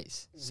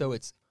entice. So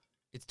it's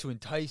to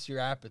entice your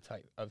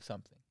appetite of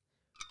something.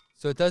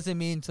 So it doesn't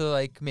mean to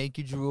like make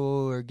you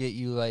drool or get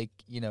you like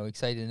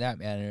excited in that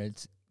manner.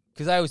 It's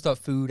because I always thought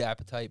food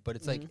appetite, but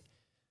it's like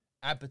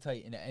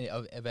appetite in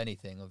of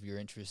anything. If you're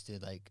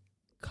interested, like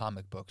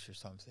comic books or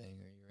something,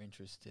 or you're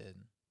interested,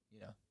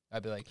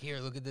 I'd be like, here,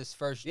 look at this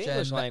first The gen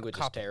English language is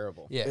copy.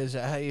 terrible. Yeah, Is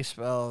that how you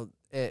spell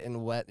it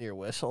and wet your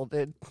whistle,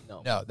 dude?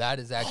 No. no, that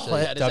is actually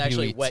What? That is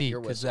actually wet W-E-T, your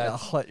 'cause whistle.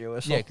 that's Wet your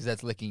whistle. yeah, because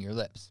that's licking your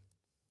lips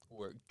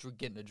or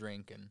getting a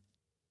drink and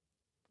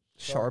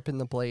Sharpen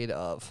the blade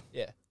of.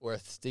 yeah, or a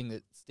thing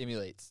that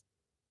stimulates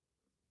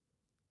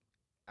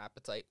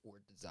appetite or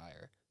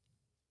desire.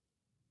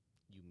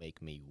 You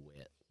make me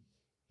wet.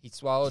 He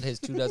swallowed his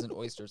 2 dozen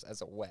oysters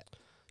as a wet.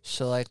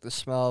 So like the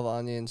smell of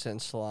onions and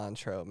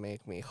cilantro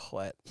make me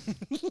wet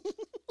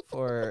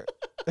for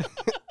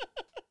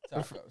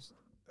Tacos.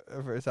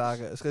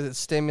 tacos because it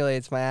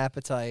stimulates my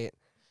appetite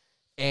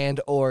and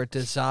or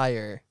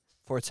desire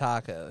for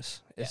tacos.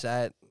 Is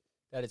that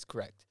That is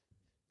correct.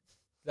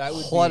 That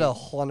would what be, a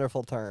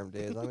wonderful term,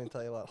 dude? Let me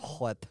tell you what.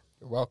 What?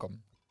 You're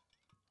welcome.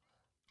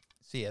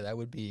 So yeah, that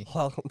would be.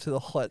 Welcome to the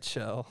What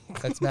Show.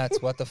 That's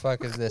Matt's. What the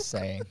fuck is this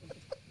saying?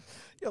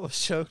 You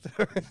almost choked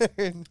over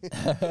there.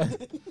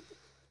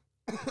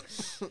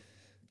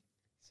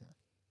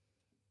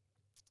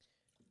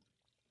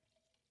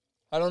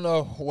 I don't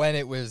know when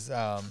it was.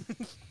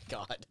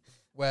 God.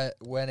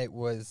 When it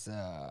was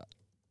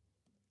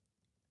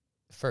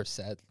first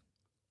said,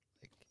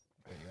 like,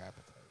 whet your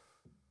appetite.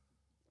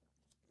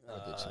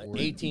 its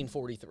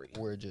 1843.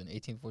 origin?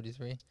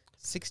 1843.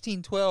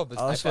 1612 is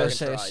I was the gonna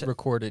first say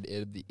recorded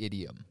the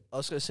idiom. I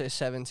was gonna say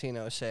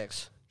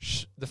 1706.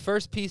 The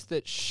first piece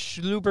that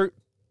Schubert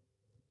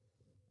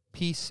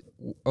piece.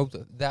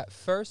 That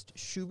first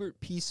Schubert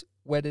piece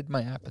whetted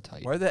my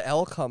appetite. Where'd the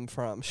L come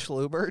from?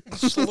 Schlubert?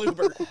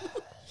 Schlubert.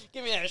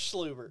 Give me that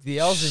Schlubert. The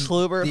L's in,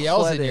 Schlubert the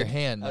L's in your whetted.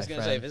 hand, I my was going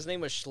to friend. say, if his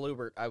name was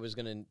Schlubert, I was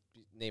going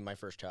to name my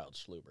first child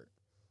Schlubert.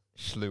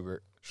 Schlubert.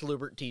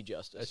 Schlubert T. That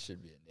Justice.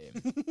 should be a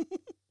name.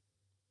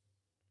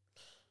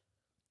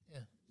 Yeah.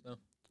 So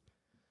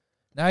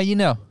now you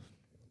know.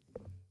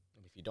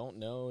 And if you don't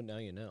know, now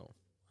you know.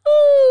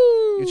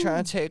 You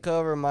trying to take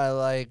over my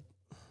like?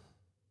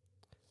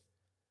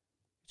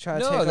 Trying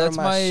to take No, over that's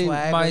my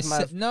swag with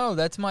my no,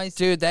 that's my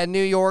dude. That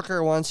New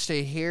Yorker wants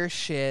to hear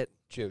shit.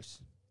 juice.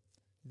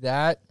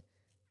 That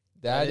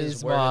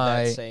is where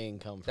my. did that saying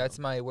come from? That's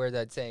my where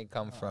that saying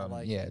come I from.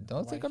 like Yeah, it. don't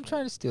I think like I'm it.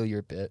 trying to steal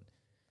your bit.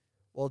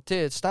 Well, dude,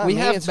 it's not We me.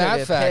 have it's gonna bad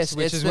get facts, pissed.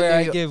 which It's is the where New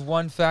I Yo- give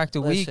one fact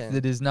a week Listen.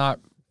 that is not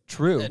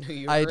true. That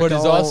New I Yorker But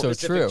is don't- also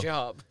specific true.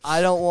 Job.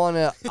 I don't want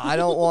to. I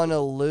don't want to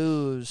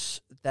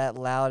lose that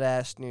loud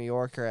ass New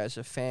Yorker as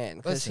a fan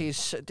because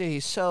Listen.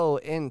 he's so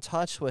in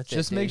touch with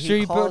Just it. make dude. sure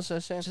he you put- calls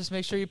us in. Just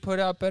make sure you put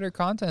out better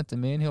content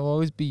than me, and he'll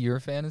always be your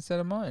fan instead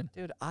of mine.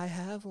 Dude, I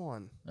have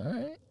one All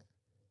right.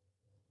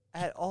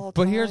 at all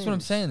But times. here's what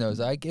I'm saying though: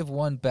 is I give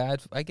one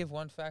fact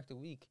a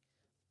week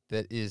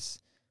that is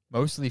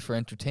mostly for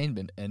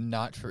entertainment and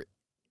not for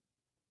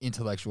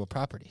intellectual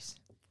properties.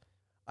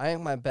 I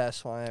think my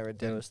best one I ever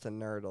did Mm. was the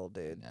Nerdle,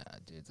 dude. Nah,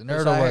 dude, the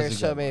 'Cause Nerdle I was hear a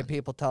so good many one.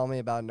 people tell me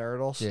about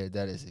Nerdles. Dude,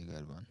 that is a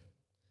good one.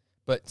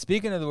 But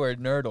speaking of the word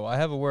Nerdle, I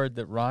have a word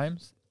that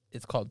rhymes.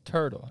 It's called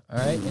turtle. All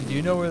right, and do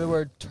you know where the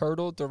word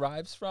turtle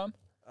derives from?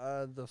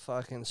 The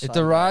fucking. It Sunday.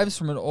 derives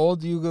from an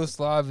old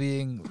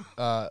Yugoslavian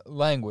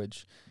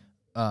language,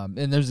 and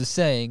there's a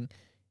saying.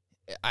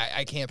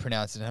 I can't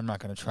pronounce it. I'm not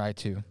going to try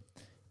to,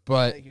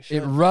 but think you it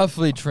should.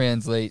 roughly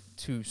translates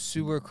to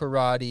sewer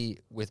karate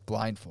with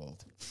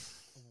blindfold.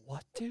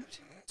 What, dude?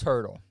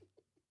 Turtle.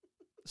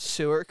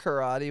 Sewer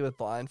karate with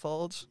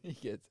blindfolds. He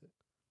gets it.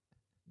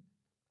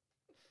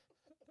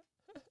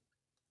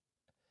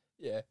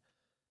 Yeah,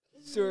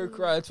 sewer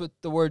karate. That's what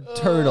the word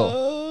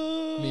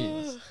turtle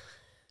means.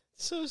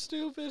 So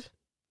stupid.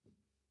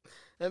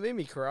 That made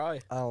me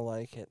cry. I don't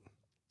like it.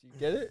 Do you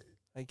get it?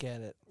 I get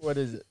it. What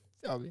is it?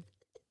 Tell me.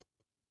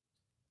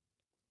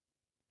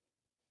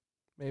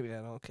 Maybe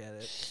I don't get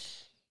it.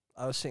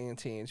 I was singing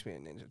Teenage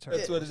Mutant Ninja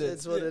Turtles. That's what it is.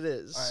 That's what it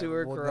is. All right,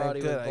 Sewer well, then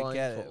karate good, with I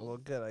get it. blindfold. Well,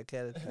 good, I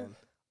get it then.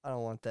 I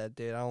don't want that,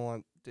 dude. I don't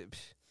want. Dude,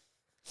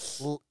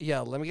 well, yeah,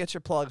 let me get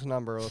your plug's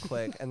number real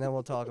quick, and then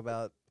we'll talk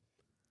about.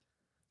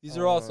 These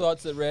are all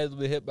thoughts that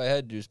randomly hit my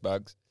head, juice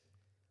bugs.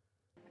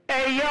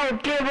 Hey, yo,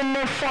 give him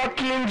the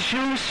fucking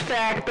juice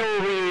fact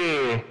over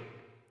here.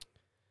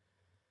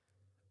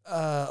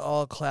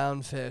 All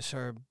clownfish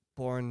are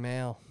born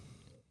male.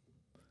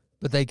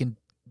 But they can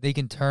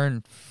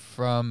turn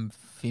from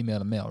female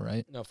to male,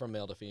 right? No, from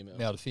male to female.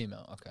 Male to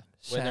female. Okay.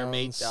 When their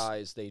mate Sounds-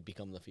 dies, they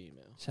become the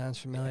female. Sounds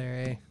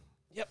familiar, eh?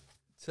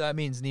 So that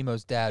means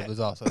Nemo's dad was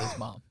also his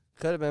mom.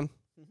 Could have been.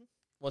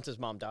 Once his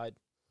mom died.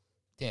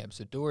 Damn.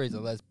 So Dory's a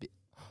lesbian.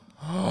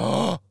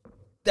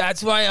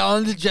 That's why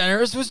Ellen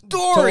DeGeneres was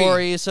Dory.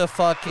 Dory's a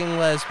fucking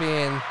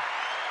lesbian.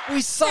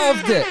 We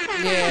solved it.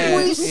 Yeah,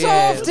 We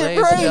solved it ladies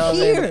and right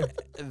gentlemen,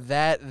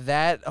 here.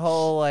 That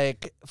whole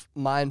like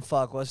mind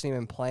fuck wasn't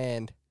even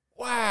planned,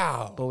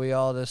 Wow. but we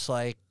all just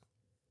like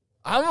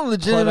I'm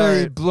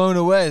legitimately our- blown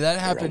away. That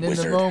happened in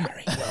the moment.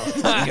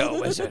 yo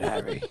Wizard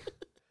Harry,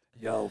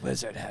 yo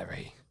Wizard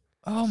Harry.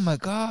 Oh my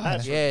god.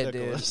 That's Yeah,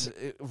 ridiculous.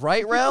 dude.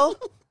 Right, Rel?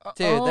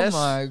 Dude, oh that's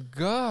my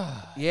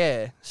god.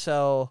 yeah.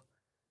 So,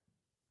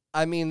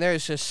 I mean,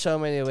 there's just so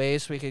many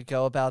ways we could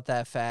go about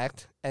that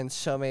fact, and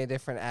so many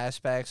different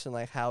aspects and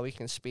like how we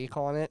can speak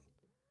on it.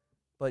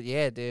 But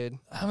yeah, dude.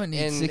 I'm gonna need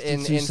In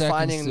 62 seconds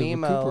Finding to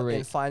Nemo, in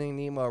recuperate. Finding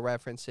Nemo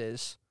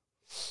references,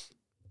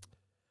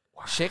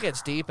 shit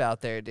gets deep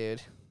out there,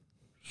 dude.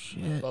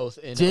 Shit. Both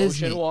in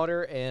Disney. ocean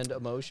water and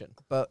emotion.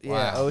 But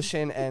yeah, Wow.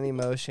 ocean and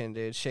emotion,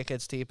 dude. Shit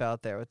gets deep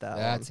out there with that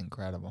That's one.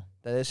 incredible.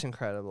 That is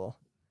incredible.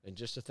 And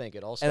just to think,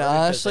 it all And started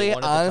 'cause they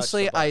wanted to touch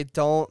honestly, the butt. I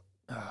don't.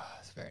 Oh,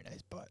 it's a very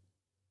nice butt.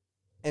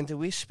 And do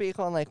we speak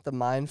on like the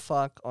mind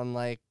fuck on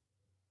like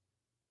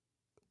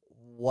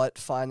what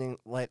finding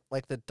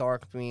like the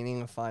dark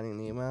meaning of Finding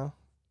Nemo?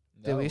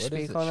 Did we what is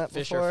speak it? on that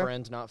Fish before? are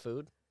friends, not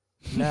food.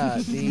 Nah,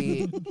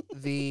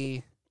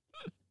 the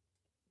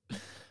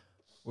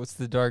What's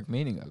the dark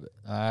meaning of it?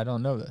 I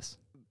don't know this.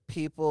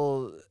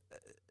 people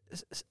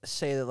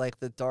say that like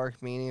the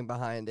dark meaning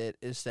behind it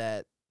is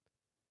that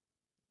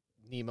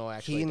Nemo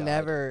actually he died.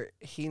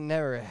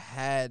 never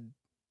had.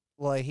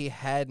 Well, he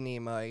had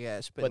Nemo, I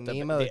guess, but But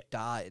Nemo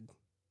died,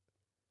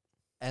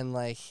 and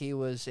like he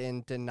was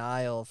in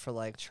denial for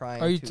like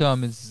trying. Are you to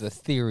telling me this is a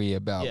theory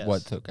about Yes.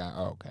 what took out?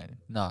 Oh, okay,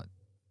 not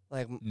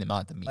like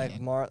the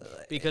meaning.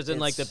 Because in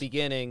like the it's-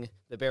 beginning,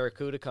 the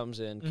Barracuda comes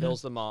in, Mhm.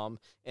 kills the mom,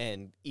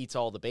 and eats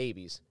all the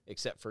babies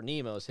except for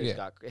Nemo's. His Yeah.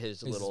 got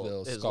his His little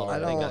little his skull little I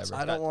or thing don't. got, whatever.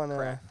 I don't got want to.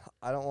 cracked.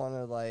 I don't want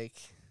to like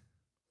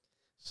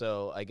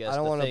So I guess I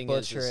don't the want to thing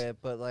butcher is, it,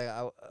 but like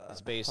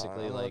it's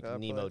basically I'm like gonna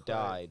look Nemo up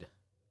died,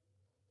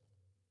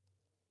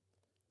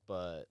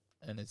 but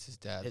And it's his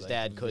dad. his like,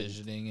 dad couldn't,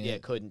 envisioning yeah,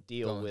 it, couldn't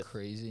deal going with.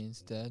 crazy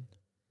instead.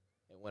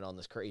 And went on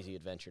this crazy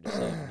adventure to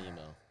save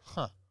Nemo.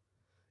 Huh.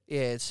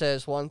 Yeah, it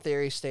says one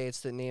theory states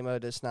that Nemo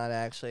does not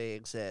actually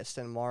exist,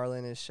 and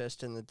Marlin is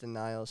just in the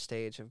denial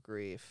stage of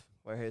grief,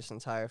 where his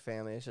entire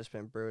family has just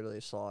been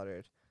brutally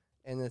slaughtered.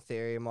 In the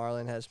theory,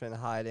 Marlin has been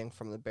hiding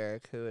from the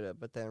Barracuda,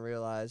 but then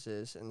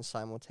realizes and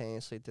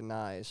simultaneously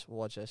denies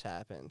what just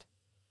happened.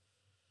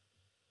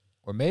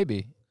 Or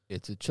maybe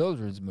it's a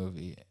children's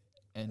movie,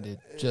 and it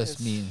just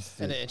It's- means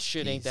And that it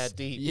shit ain't he's- that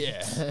deep.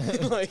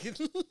 Yeah. Like,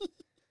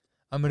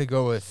 I'm gonna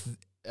go with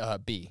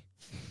B.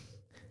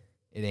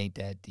 It ain't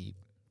that deep.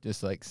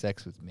 Just like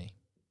sex with me.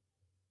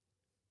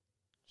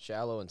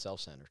 shallow and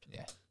self-centered.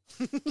 Yeah.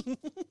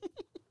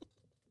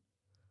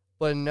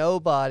 But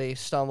nobody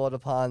stumbled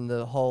upon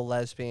the whole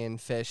lesbian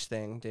fish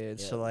thing, dude.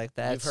 Yeah, So like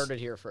You've heard it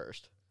here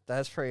first.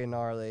 that's pretty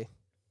gnarly.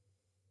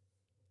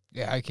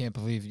 Yeah, I can't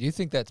believe. You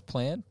think that's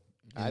planned?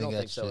 You I don't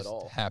think that's so at just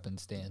all.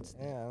 Happenstance.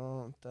 Yeah, I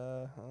don't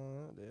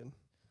know, dude.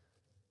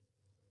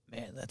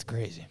 Man, that's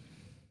crazy.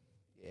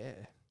 Yeah.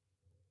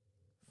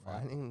 Wow.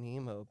 Finding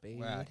Nemo, baby.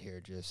 We're out here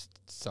just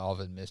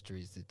solving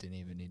mysteries that didn't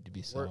even need to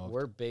be solved.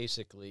 We're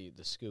basically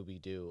the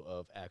Scooby-Doo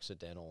of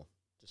accidental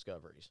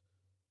discoveries.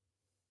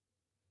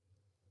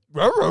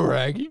 Ruh-roh,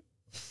 Raggy.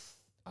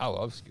 I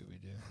love Scooby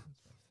Doo.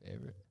 It's my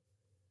favorite.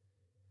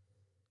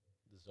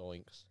 The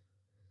Zoinks.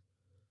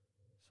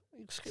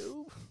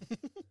 Scoob.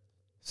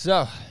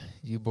 So,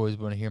 you boys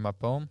want to hear my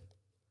poem?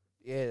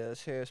 Yeah,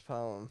 let's hear his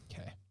poem.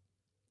 Okay.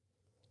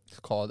 It's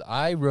called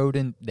I Wrote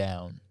It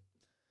Down.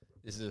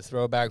 This is a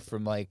throwback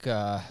from like 3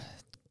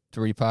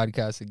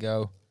 podcasts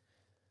ago.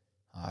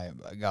 I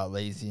got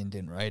lazy and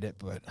didn't write it,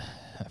 but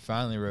I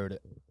finally wrote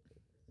it.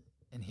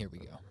 And here we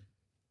go.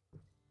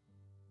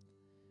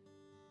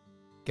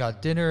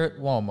 Got dinner at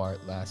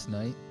Walmart last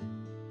night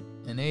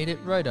and ate it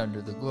right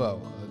under the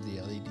glow of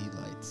the LED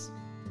lights.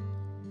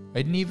 I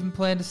didn't even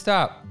plan to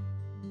stop,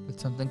 but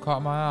something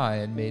caught my eye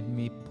and made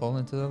me pull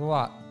into the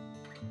lot.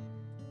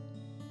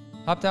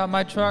 Hopped out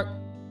my truck.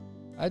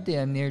 I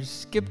damn near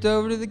skipped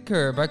over to the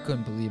curb. I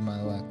couldn't believe my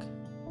luck.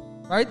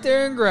 Right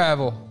there in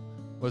gravel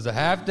was a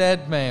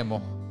half-dead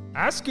mammal.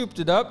 I scooped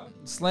it up,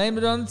 slammed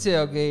it on the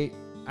tailgate.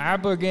 I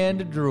began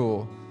to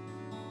drool.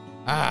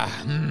 I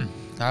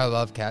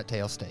love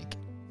cattail steak.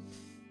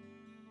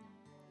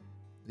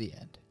 The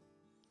end.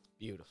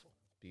 Beautiful.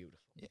 Beautiful.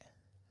 Yeah,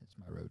 it's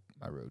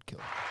my roadkill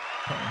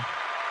poem.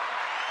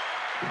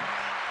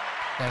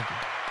 Thank you.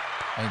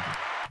 Thank you.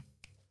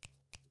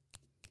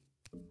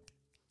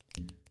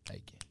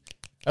 Thank you.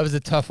 That was a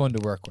tough one to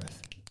work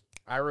with.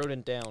 I wrote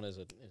it down as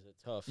a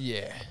tough.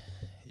 Yeah.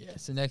 Yeah.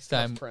 So next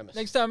Tough time premise.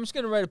 I'm just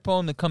gonna write a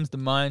poem that comes to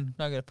mind. I'm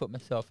not gonna put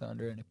myself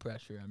under any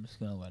pressure. I'm just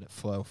gonna let it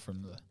flow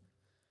from the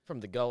From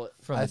the gullet.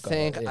 from the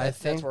gullet. Yeah. I That's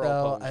think where all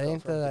though, poems I come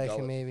think from, that the I can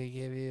gullet. maybe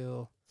give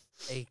you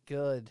a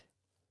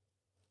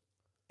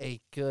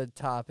good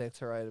topic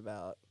to write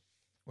about.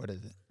 What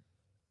is it?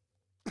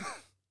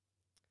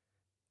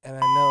 And I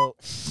know,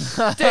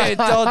 dude,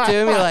 don't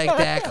do me like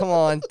that. Come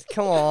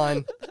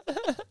on.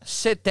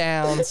 Sit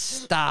down.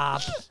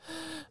 Stop.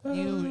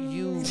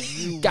 You.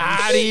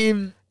 Got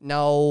him.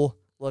 No,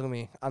 look at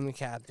me. I'm the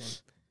captain.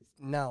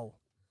 No.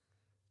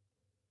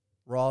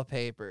 Raw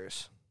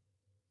papers.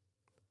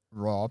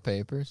 Raw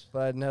papers.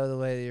 But I know the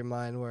way that your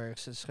mind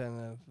works, it's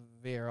gonna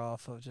veer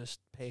off of just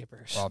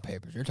papers. Raw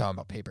papers. You're talking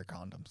about paper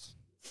condoms.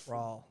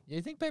 Raw.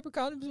 You think paper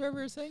condoms are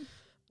ever a thing?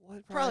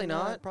 What? Probably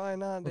not. Probably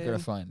not, We're dude. gonna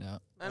find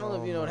out. I don't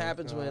know if you know Oh what my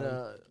happens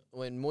God.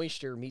 when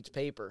moisture meets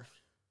paper,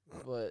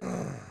 but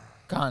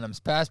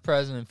Condoms, past,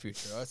 present, and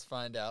future. Let's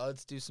find out.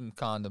 Let's do some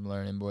condom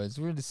learning, boys.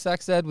 We're to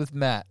sex ed with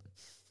Matt.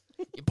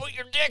 You put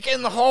your dick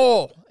in the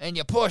hole and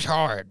you push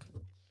hard.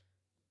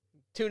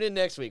 tune in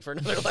next week for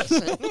another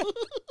lesson.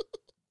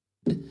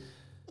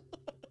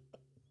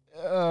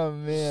 Oh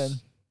man.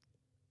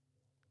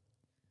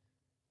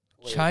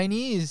 Wait,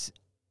 Chinese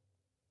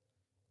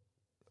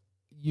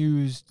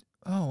used.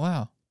 Oh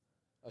wow.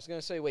 I was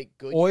gonna say, wait,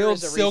 Goodyear Oiled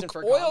is a reason silk,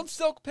 for oiled condoms?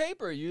 silk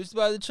paper used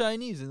by the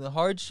Chinese, and the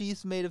hard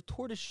sheaths made of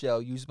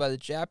tortoiseshell used by the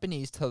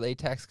Japanese to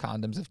latex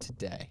condoms of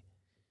today.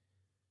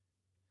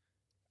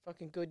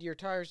 Fucking Goodyear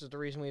tires is the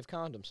reason we have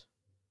condoms.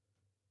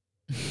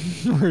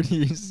 Where do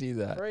you see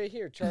that? Right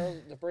here, Charles.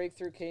 The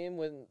breakthrough came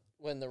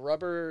when the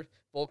rubber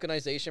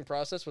vulcanization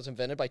process was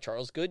invented by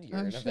Charles Goodyear, Oh,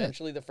 and shit.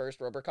 eventually the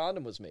first rubber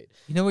condom was made.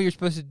 You know what you're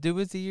supposed to do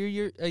with a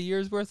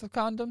year's worth of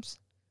condoms?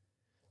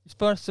 You're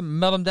supposed to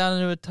melt them down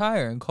into a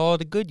tire and call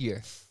it a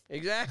Goodyear.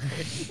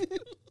 Exactly.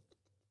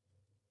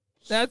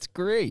 That's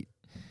great.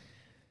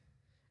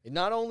 And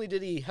not only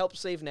did he help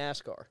save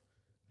NASCAR,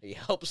 he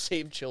helped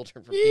save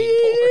children from being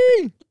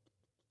born. Yee!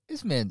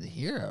 This man's a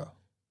hero.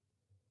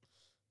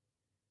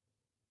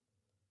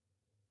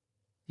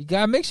 You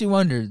got makes you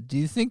wonder. Do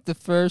you think the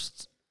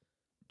first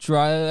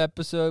trial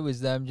episode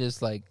was them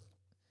just like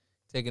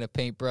taking a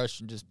paintbrush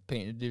and just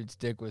painting a dude's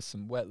dick with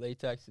some wet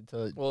latex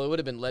until it? Well, it would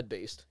have been lead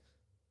based.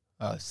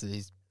 Oh, so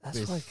he's That's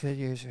With- why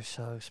Goodyears are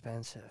so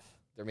expensive.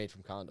 They're made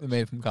from condoms. They're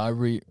made from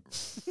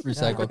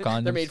recycled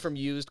condoms. They're made from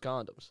used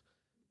condoms.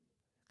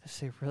 Because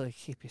they really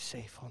keep you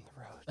safe on the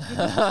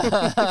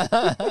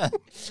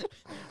road.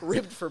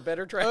 Ribbed for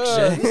better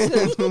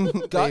traction.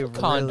 They Gut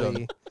condom.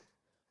 really-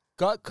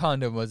 Gut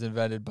condom was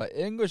invented by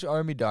English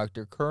Army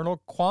doctor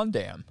Colonel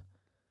Quondam.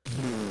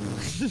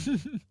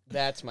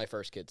 That's my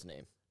first kid's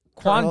name.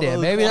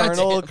 Quondam. Maybe that's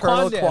Colonel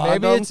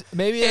Quondam.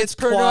 Maybe it's It's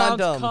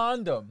pronounced quandom.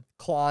 condom.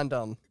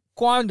 Quandam.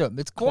 Quondam.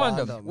 It's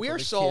quondam. Quandam. We for are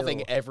the solving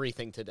kill.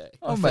 everything today.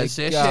 Oh A my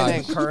physician god.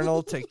 and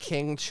colonel to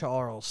King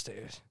Charles,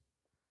 dude.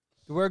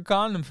 The word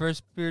condom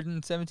first appeared in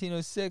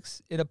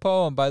 1706 in a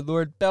poem by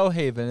Lord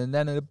Belhaven, and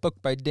then in a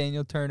book by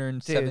Daniel Turner in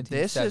Dude,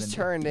 1770. this has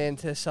turned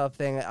into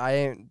something I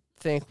didn't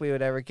think we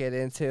would ever get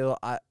into.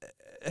 I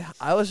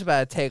was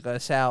about to take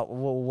us out,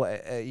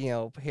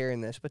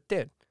 hearing this, but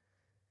dude,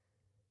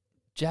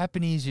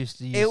 Japanese used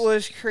to use. it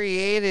was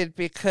created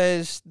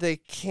because the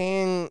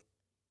king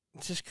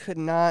just could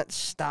not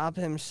stop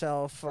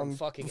himself From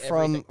fucking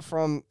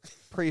from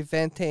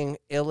preventing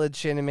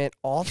illegitimate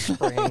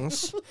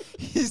offsprings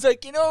He's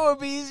like, you know what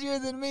would be easier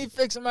than me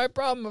fixing my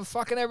problem of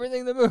fucking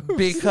everything that moves?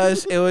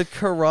 because it would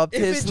corrupt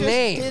If his it just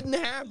name. didn't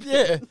happen.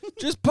 Yeah,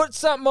 just put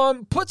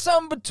something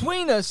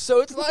between us,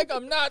 so it's like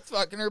I'm not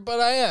fucking her,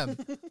 but I am.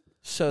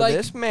 So like,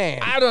 this man,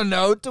 I don't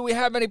know. Do we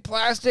have any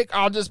plastic?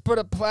 I'll just put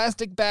a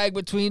plastic bag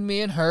between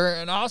me and her,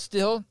 and I'll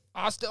still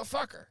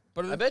fuck her.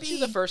 But I bet you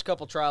the first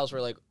couple trials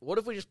were like, what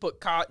if we just put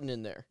cotton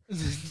in there?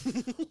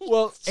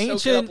 well,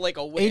 Soak it up like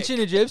a wick. ancient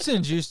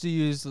Egyptians used to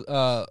use.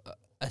 I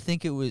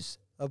think it was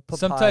a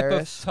some type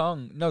of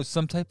papyrus.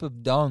 some type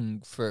of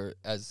dung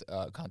as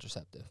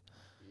contraceptive.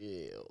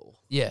 Ew.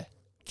 Yeah.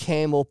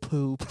 Camel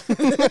poop.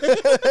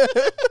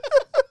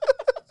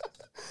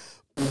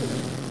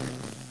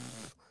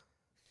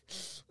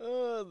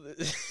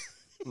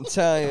 I'm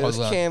telling you, Hold it's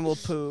on. camel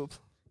poop.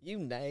 You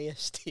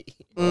nasty.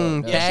 no.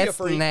 Yeah, she a That's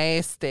freak.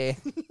 nasty.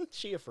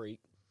 She a freak.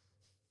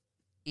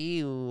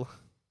 Ew.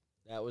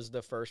 That was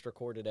the first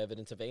recorded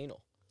evidence of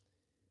anal.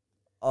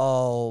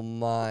 Oh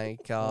my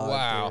god.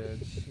 Wow. Dude.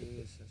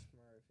 Jesus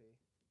Murphy.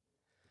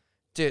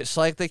 Dude, it's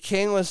like the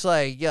king was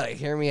like, yeah,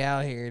 hear me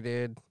out here,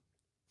 dude.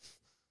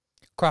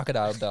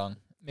 Crocodile dung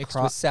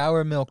mixed with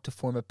sour milk to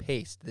form a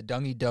paste. The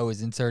dungy dough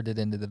is inserted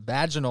into the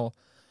vaginal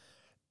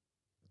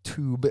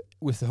tube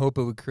with the hope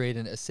it would create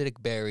an acidic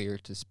barrier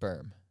to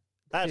sperm.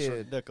 That's Dude.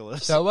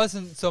 ridiculous. So it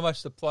wasn't so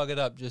much to plug it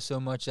up, just so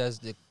much as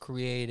to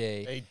create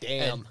a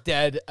Damn.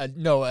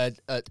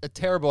 a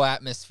terrible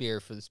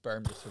atmosphere for the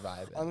sperm to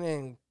survive in. I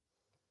mean,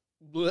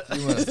 You want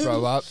to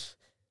throw up?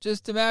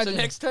 Just So imagine.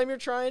 next time you're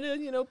trying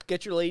to,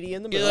 get your lady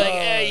in the You're middle. like,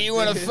 hey, you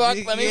want to dude, fuck?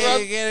 Let me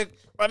rub.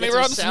 Let me get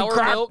rub some some sour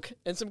crock. milk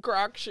and some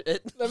crock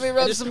shit. Let me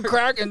rub Just some for-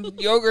 crack and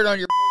yogurt on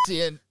your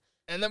pussy,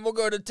 and then we'll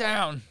go to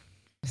town.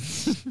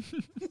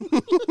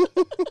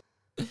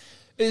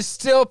 It's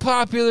still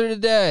popular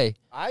today.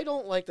 I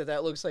don't like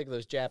that looks like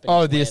those Japanese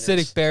Oh, the lanterns.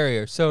 acidic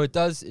barrier. So it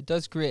does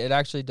create. It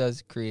actually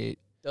does create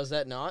Does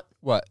that not?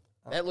 what?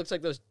 That looks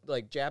like those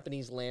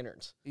Japanese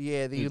lanterns.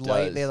 yeah, It you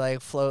light, they does.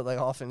 like float like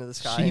off into the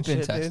sky. Sheep and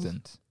shit, dude.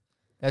 intestines.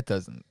 That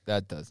doesn't.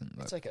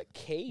 Look. It's like a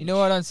cage. You know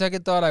what? On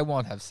second thought, I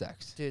won't have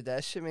sex. Dude,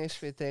 that shit makes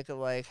me think of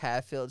like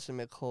Hatfields and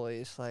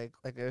McCoys. Like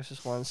there's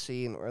this one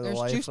scene where There's the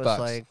wife juice was box.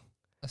 like,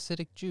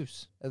 Acidic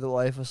juice. Dude,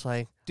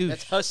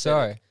 That's Hasidic.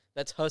 Sorry.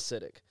 That's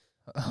Hasidic.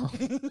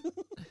 the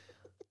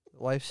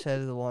wife said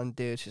to the one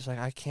dude, she's like,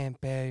 I can't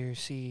bear your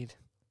seed.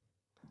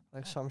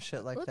 Like some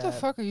shit like What that. the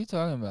fuck are you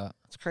talking about?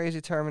 It's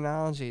crazy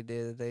terminology,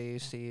 dude, that they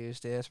used to use,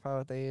 dude. That's probably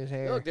what they use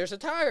here. Look, there's a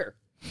tire.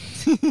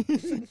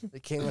 The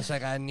king was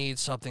like, I need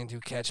something to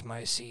catch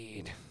my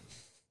seed.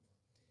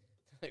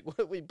 Like, what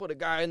if we put a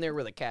guy in there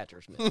with a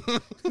catcher's mitt?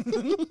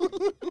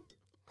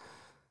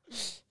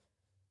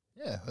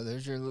 Yeah, well,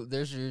 there's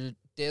your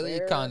daily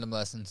Where- condom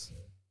lessons.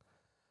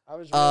 I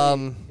was really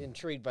Um,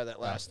 intrigued by that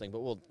last thing, but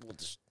we'll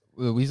just.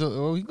 We can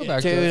go Yeah.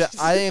 back to Dude, it.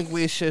 I think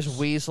we should just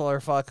weasel our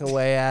fucking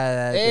way out of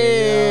that, dude. You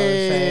know what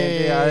I'm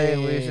saying? Dude, I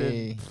think we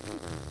should.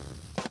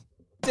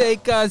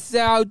 Take us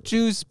out,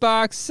 juice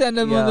box. Send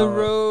them on the Yo,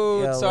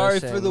 road. yo, Sorry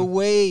for the listen.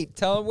 wait.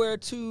 Tell them where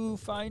to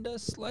find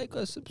us, like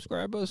us,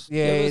 subscribe us. give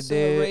Yeah, us a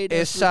dude. rate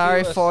It's us, sorry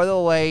review us. for the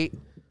wait.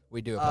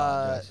 We do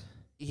apologize.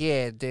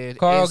 Yeah, dude.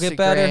 Carl, Instagram, get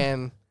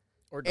better.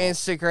 Or don't.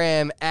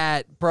 Instagram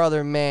at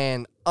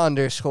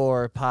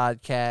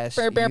brotherman_podcast.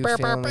 Bear, bear, You bear,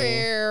 feel bear, me?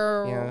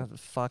 bear. You know,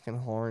 fucking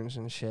horns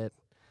and shit.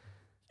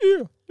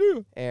 Yeah,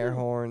 yeah. Air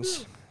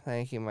horns.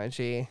 Thank you, my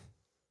G.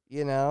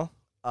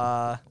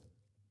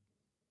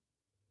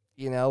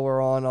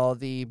 We're on all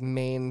the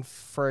main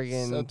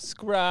friggin'.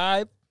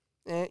 Subscribe.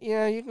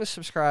 You can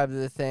subscribe to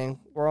the thing.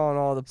 We're on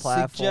all the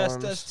platforms.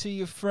 Suggest us to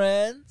your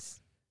friends.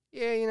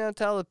 Yeah,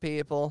 tell the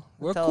people.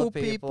 We're Tell cool the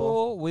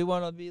people. We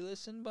want to be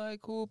listened by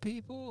cool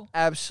people.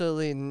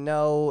 Absolutely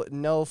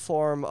no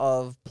form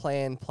of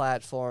planned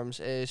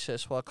platforms. It's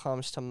just what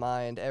comes to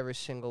mind every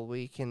single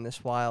week in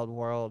this wild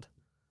world.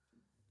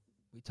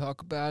 We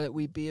talk about it.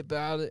 We be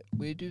about it.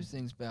 We do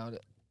things about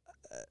it.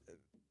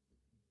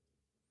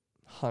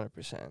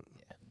 100%.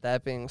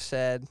 That being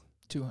said,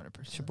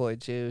 It's your 200%. boy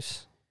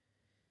Juice.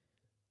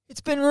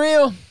 It's been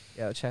real.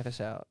 Yo, check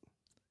us out.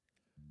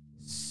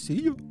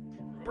 See you.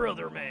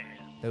 Brother man.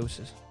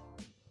 Doses.